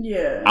shit.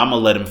 Yeah. I'm going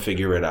to let him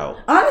figure it out.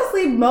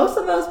 Honestly, most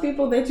of those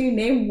people that you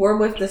named were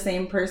with the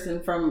same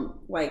person from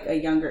like a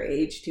younger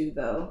age too,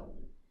 though.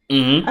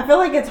 I feel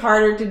like it's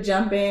harder to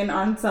jump in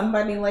on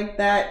somebody like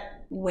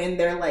that when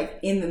they're like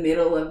in the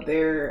middle of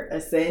their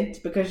ascent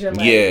because you're like,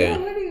 what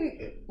do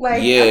you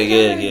like?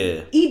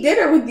 Eat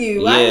dinner with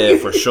you. Yeah,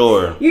 for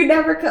sure. You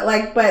never could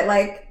but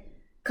like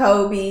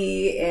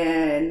Kobe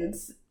and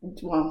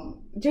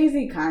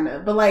Jay-Z kind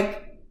of, but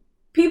like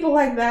people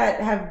like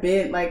that have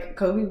been like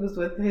Kobe was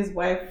with his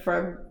wife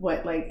from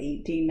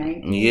 18,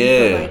 19. Yeah.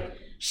 So, like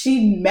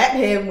she met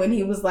him when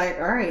he was like,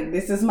 all right,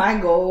 this is my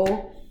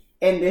goal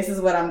and this is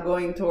what I'm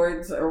going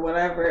towards or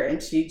whatever,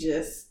 and she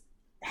just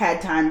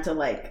had time to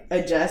like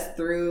adjust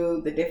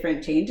through the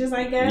different changes,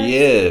 I guess.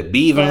 Yeah,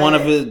 be even one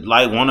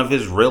of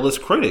his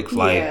realest critics.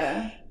 Like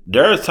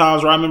there are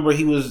times where I remember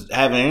he was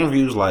having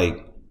interviews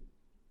like,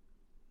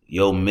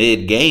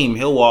 mid game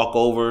he'll walk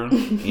over,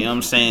 you know what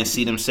I'm saying,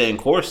 see them sitting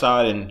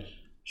courtside and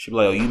she'd be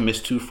like, you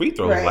missed 2 free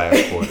throws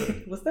last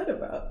quarter. What's that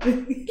about?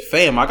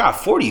 Fam, I got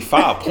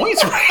 45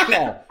 points right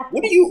now.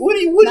 What do you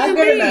mean?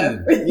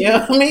 Enough. You know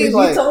what I mean?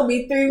 Like, you told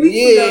me 3 weeks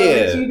ago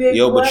that you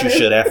didn't but you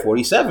should have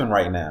 47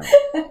 right now.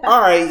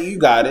 All right, you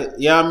got it.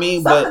 You know what I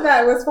mean? Some of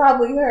that was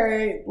probably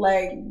her,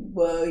 like,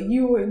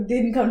 you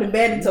didn't come to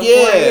bed until 4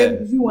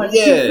 a.m. You wanted to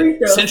shoot free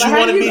throws. Since you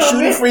want to be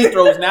shooting free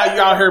throws, now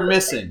you're out here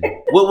missing.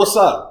 What's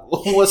up?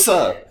 What's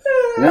up?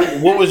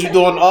 What was you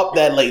doing up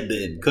that late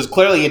then? Because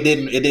clearly it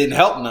didn't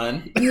help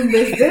none. You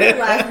missed dinner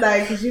last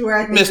night because you were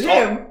at the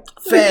gym.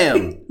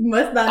 Fam,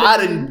 must not.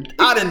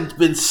 I didn't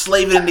been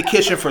slaving in the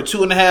kitchen for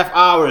 2.5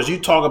 hours. You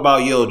talk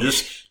about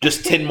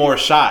just 10 more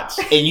shots,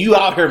 and you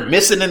out here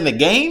missing in the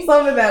game.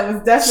 Some of that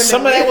was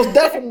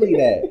definitely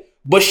that.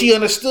 But she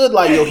understood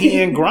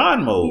he in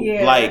grind mode.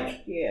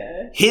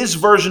 His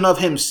version of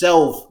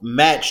himself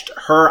matched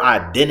her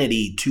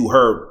identity to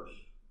her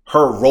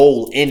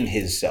role in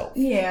himself.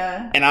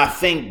 Yeah. And I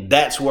think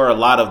that's where a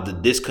lot of the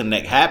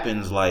disconnect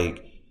happens.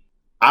 Like,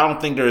 I don't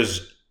think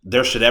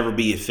there should ever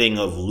be a thing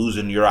of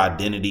losing your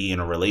identity in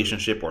a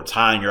relationship or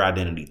tying your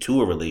identity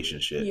to a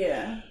relationship.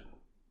 Yeah.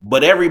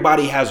 But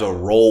everybody has a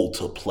role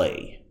to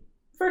play.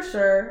 For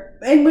sure.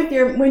 And when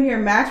you're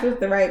matched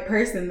with the right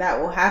person, that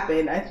will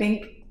happen. I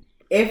think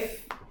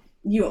if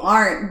you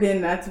aren't,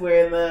 then that's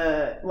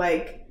where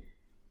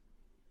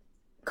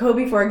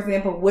Kobe, for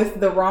example, with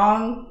the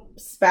wrong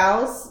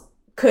spouse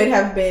could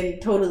have been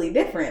totally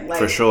different. Like,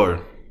 for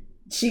sure.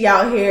 She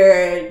out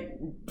here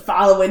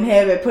following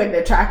him and putting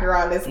a tracker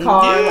on his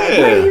car. Yeah. Like,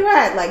 where you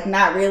at? Like,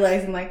 not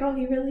realizing, like,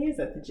 he really is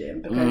at the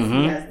gym because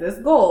he has this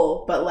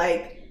goal. But,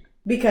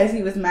 because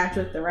he was matched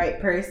with the right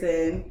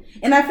person.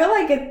 And I feel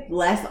like it's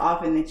less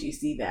often that you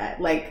see that.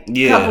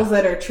 Couples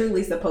that are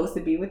truly supposed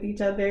to be with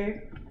each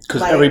other.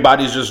 Because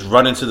everybody's just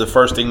running to the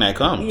first thing that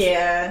comes.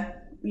 Yeah.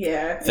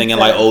 Yeah. Thinking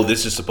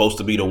this is supposed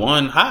to be the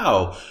one.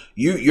 How?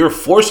 You're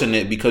forcing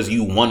it because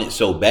you want it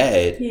so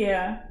bad.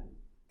 Yeah.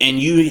 And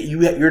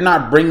you're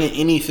not bringing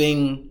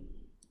anything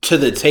to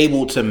the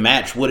table to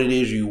match what it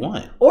is you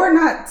want. Or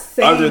not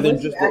saying other than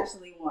what you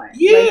actually want.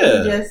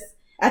 Yeah.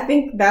 I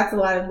think that's a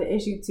lot of the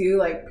issue too.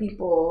 Like,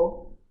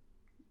 people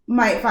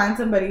might find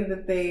somebody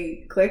that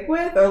they click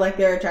with or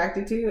they're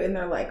attracted to and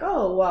they're like,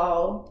 oh,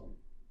 well,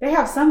 they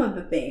have some of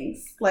the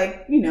things,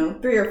 like, 3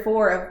 or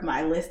 4 of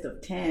my list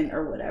of 10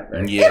 or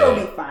whatever. Yeah. It'll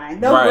be fine.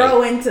 They'll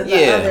grow into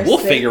the other we'll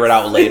 6. figure it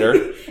out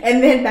later.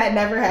 And then that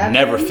never happens.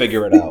 Never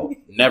figure it out.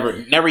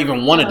 Never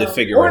even wanted to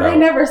figure it out. Or they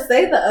never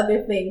say the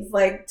other things.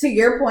 Like, to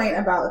your point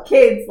about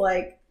kids,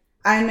 like,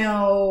 I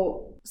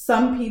know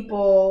some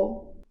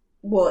people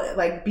will,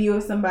 like, be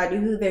with somebody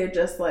who they're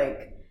just,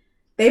 like,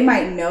 they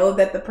might know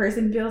that the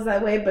person feels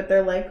that way, but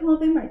they're like, oh,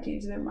 they might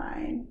change their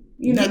mind.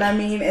 You know what I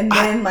mean? And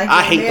then, like,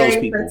 I they're hate those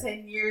married people for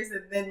 10 years,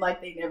 and then,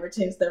 like, they never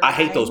change their mind. I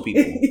hate those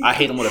people. I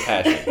hate them with a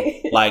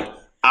passion. Like,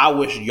 I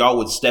wish y'all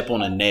would step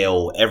on a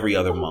nail every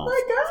other month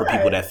for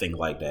people that think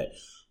like that.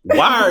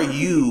 Why are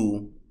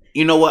you...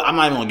 You know what? I'm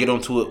not even going to get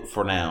onto it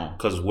for now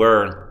because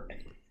we're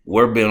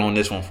been on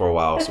this one for a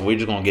while. So we're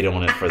just going to get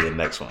on it for the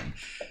next one.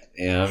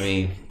 You know what I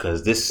mean?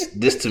 Because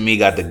this to me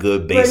got the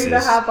good basis.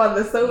 Ready to hop on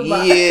the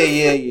soapbox.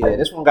 Yeah.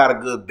 This one got a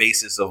good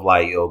basis of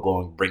like,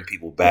 going to bring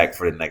people back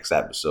for the next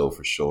episode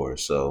for sure.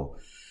 So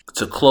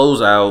to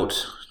close out,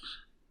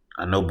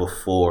 I know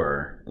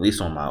before, at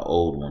least on my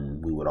old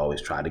one, we would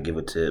always try to give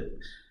a tip.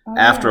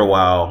 After a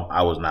while,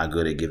 I was not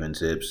good at giving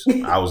tips.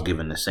 I was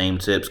giving the same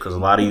tips because a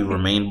lot of you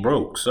remained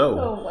broke. So,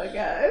 oh my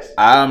gosh,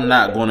 I'm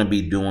not going to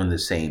be doing the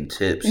same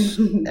tips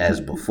as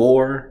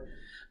before.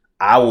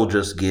 I will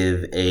just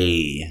give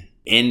a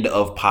end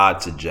of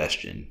pod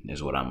suggestion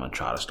is what I'm going to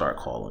try to start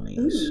calling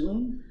these.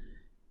 Ooh.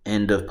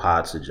 End of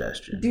pod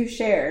suggestion. Do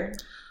share.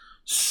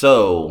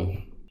 So,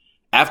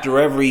 after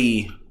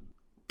every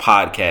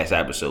podcast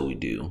episode we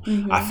do,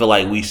 I feel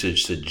like we should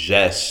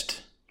suggest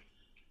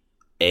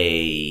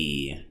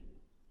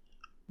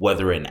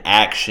whether an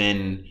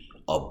action,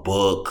 a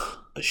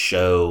book, a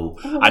show.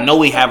 I know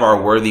we have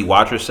our Worthy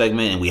Watcher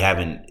segment and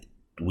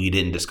we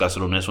didn't discuss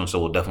it on this one, so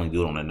we'll definitely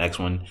do it on the next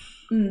one.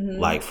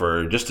 Like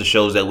for just the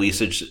shows that we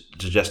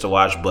suggest to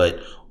watch, but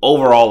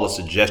overall a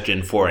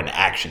suggestion for an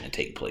action to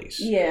take place.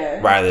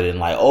 Yeah. Rather than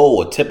like,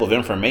 a tip of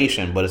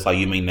information, but it's like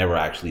you may never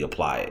actually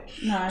apply it.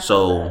 No,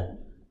 so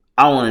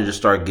I want to just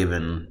start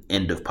giving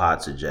end of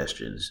pod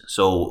suggestions.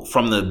 So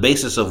from the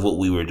basis of what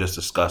we were just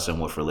discussing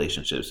with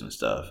relationships and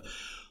stuff,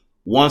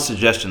 one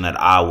suggestion that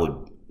I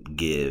would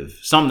give,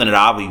 something that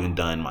I've even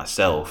done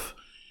myself,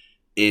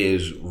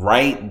 is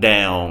write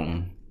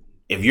down,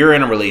 if you're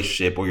in a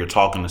relationship or you're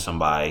talking to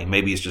somebody,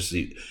 maybe it's just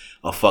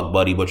a fuck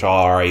buddy, but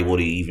y'all are able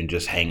to even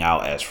just hang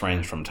out as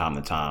friends from time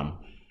to time,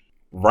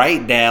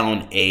 write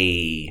down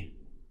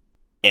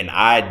an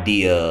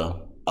idea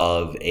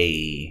of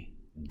a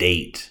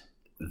date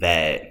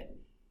that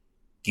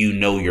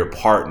your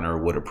partner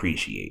would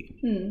appreciate.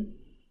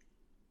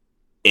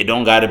 It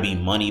don't got to be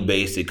money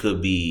based. It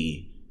could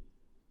be,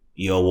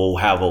 I'll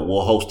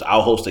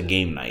host a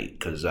game night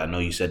because I know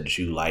you said that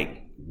you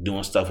like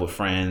doing stuff with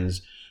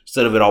friends.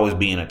 Instead of it always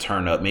being a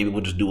turn up, maybe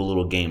we'll just do a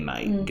little game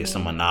night, get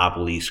some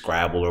Monopoly,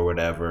 Scrabble, or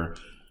whatever.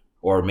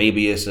 Or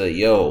maybe it's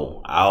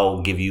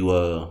I'll give you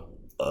a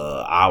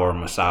hour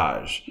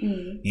massage.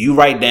 You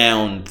write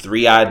down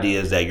 3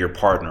 ideas that your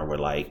partner would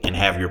like and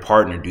have your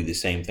partner do the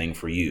same thing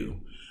for you.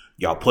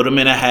 Y'all put them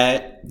in a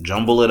hat,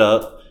 jumble it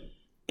up,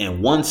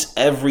 and once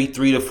every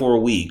 3 to 4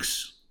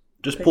 weeks,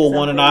 just pull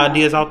one of the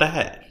ideas out the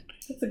hat.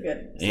 That's a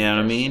good. You know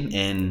what I mean?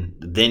 And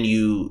then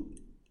you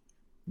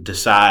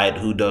decide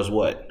who does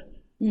what.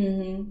 You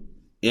know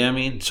what I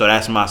mean? So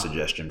that's my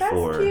suggestion. That's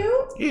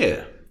cute.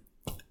 Yeah.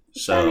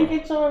 So trying to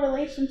get your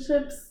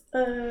relationships.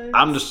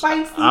 I'm just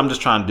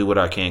trying to do what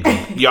I can.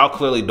 Y'all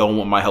clearly don't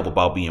want my help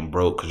about being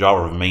broke because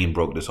y'all remain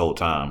broke this whole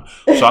time.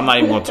 So I'm not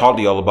even going to talk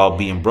to y'all about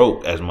being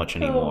broke as much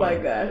anymore. Oh my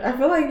gosh. I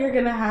feel like you're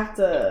going to have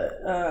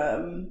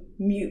to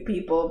mute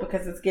people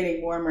because it's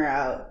getting warmer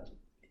out.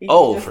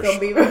 For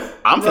sure.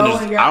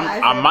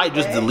 I might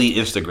just delete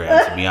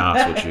Instagram, to be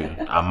honest with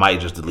you. I might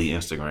just delete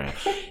Instagram.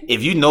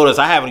 If you notice,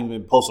 I haven't even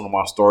been posting on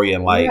my story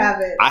and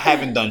I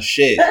haven't done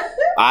shit.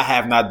 I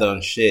have not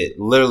done shit.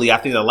 Literally, I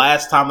think the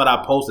last time that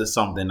I posted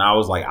something, I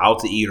was like out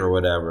to eat or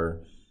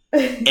whatever.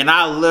 And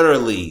I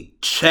literally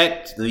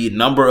checked the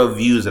number of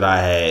views that I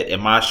had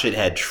and my shit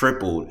had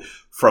tripled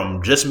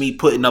from just me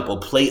putting up a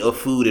plate of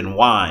food and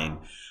wine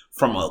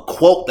from a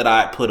quote that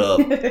I put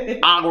up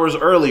hours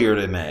earlier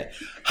than that.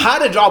 How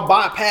did y'all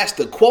bypass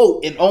the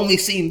quote and only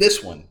seen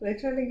this one? They're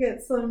trying to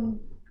get some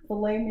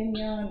filet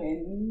mignon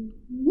and...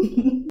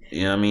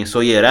 You know what I mean?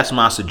 So yeah, that's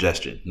my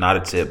suggestion. Not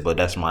a tip, but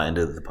that's my end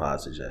of the pod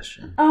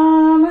suggestion.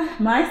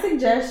 My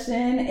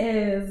suggestion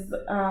is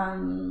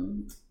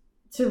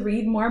to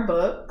read more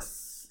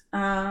books.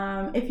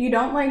 If you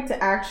don't like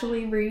to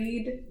actually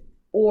read,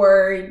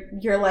 or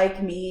you're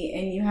like me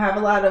and you have a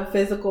lot of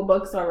physical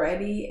books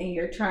already and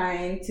you're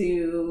trying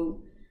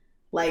to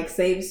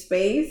save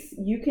space,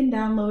 you can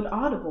download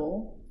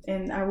Audible.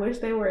 And I wish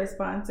they were a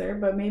sponsor,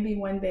 but maybe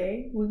one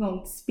day we're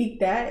going to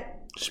speak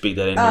that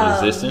into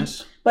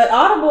existence. But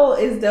Audible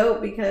is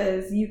dope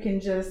because you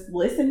can just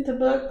listen to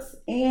books,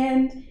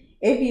 and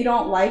if you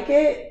don't like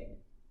it,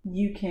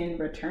 you can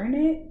return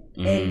it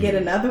and get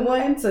another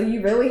one. So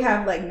you really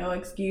have no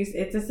excuse.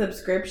 It's a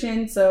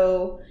subscription,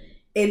 so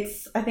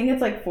I think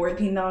it's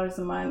 $14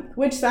 a month,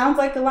 which sounds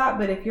like a lot,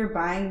 but if you're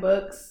buying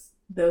books,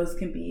 those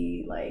can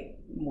be like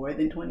more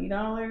than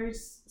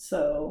 $20.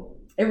 So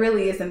it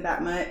really isn't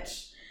that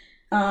much.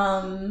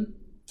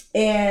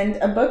 And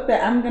a book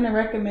that I'm going to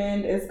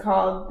recommend is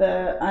called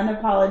The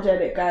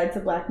Unapologetic Guide to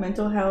Black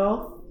Mental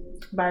Health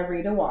by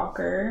Rita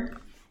Walker.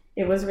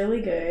 It was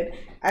really good.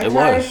 I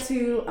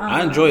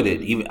enjoyed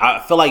it. Even I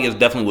feel like it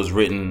definitely was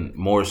written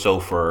more so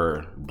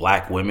for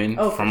Black women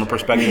from a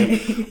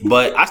perspective,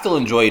 but I still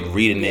enjoyed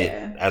reading it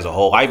as a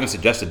whole. I even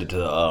suggested it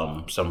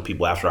to some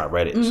people after I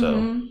read it. Mm-hmm.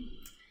 So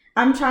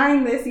I'm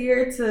trying this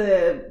year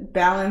to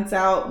balance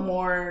out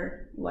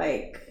more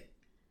like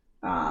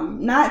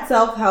not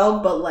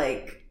self-help, but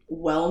like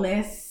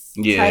wellness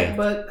type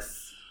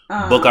books.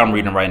 Book I'm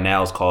reading right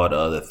now is called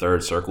The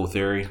Third Circle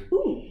Theory.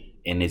 Ooh.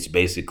 And it's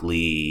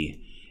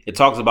basically, it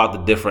talks about the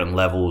different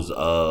levels,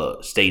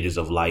 stages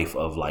of life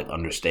of like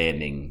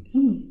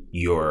understanding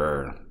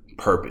your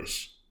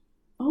purpose.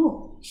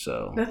 Oh,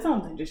 so that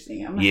sounds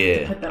interesting.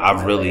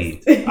 I've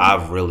really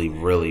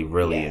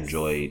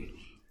enjoyed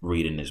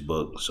reading this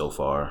book so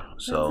far.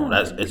 So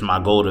it's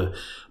my goal.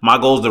 My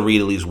goal is to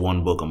read at least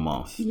one book a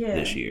month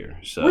this year.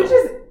 So which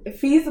is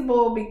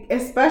feasible,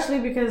 especially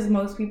because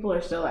most people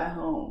are still at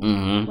home.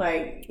 Mm-hmm.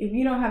 Like if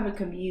you don't have a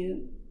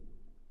commute.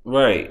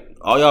 Right.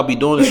 All y'all be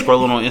doing is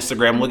scrolling on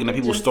Instagram, looking at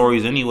people's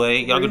stories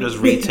anyway. Y'all can just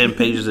read 10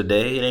 pages a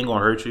day. It ain't gonna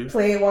hurt you.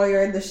 Play it while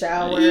you're in the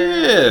shower.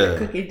 Yeah.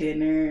 Cook your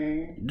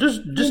dinner.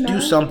 Just do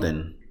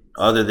something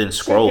other than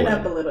scrolling. Shake it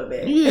up a little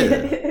bit.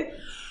 Yeah.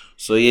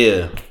 So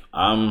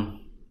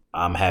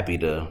I'm happy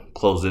to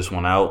close this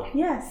one out.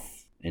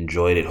 Yes.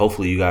 Enjoyed it.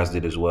 Hopefully you guys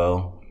did as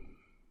well.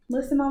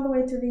 Listen all the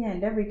way to the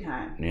end every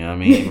time. You know what I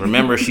mean?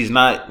 Remember, she's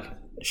not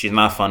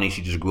funny.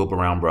 She just grew up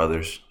around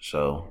brothers.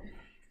 So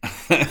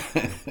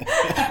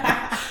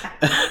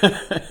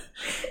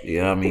you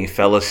know what I mean?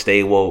 Fellas,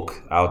 stay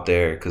woke out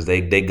there because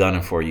they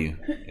gunning for you.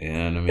 You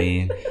know what I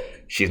mean?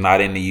 She's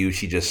not into you.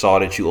 She just saw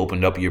that you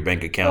opened up your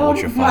bank account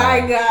with your phone. Oh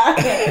my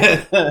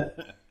God.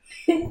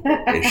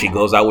 If she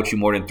goes out with you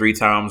more than 3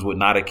 times with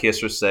not a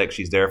kiss or sex,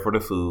 she's there for the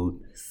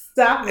food.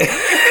 Stop it.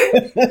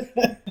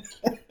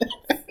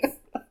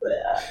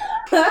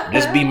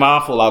 Just be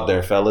mindful out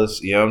there,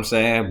 fellas. You know what I'm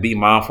saying? Be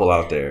mindful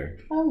out there.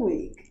 I'm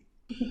weak.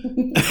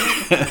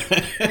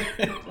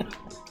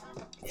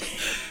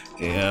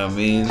 You know what I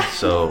mean?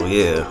 So,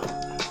 yeah.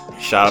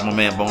 Shout out my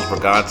man Bones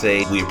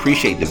Brigante. We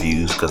appreciate the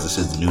views because this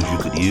is the news you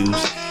could use.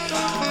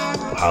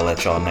 We'll holla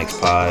at y'all next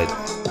pod.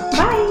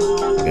 Bye.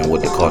 And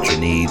what the culture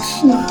needs.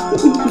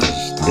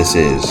 Because this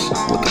is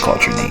what the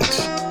culture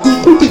needs.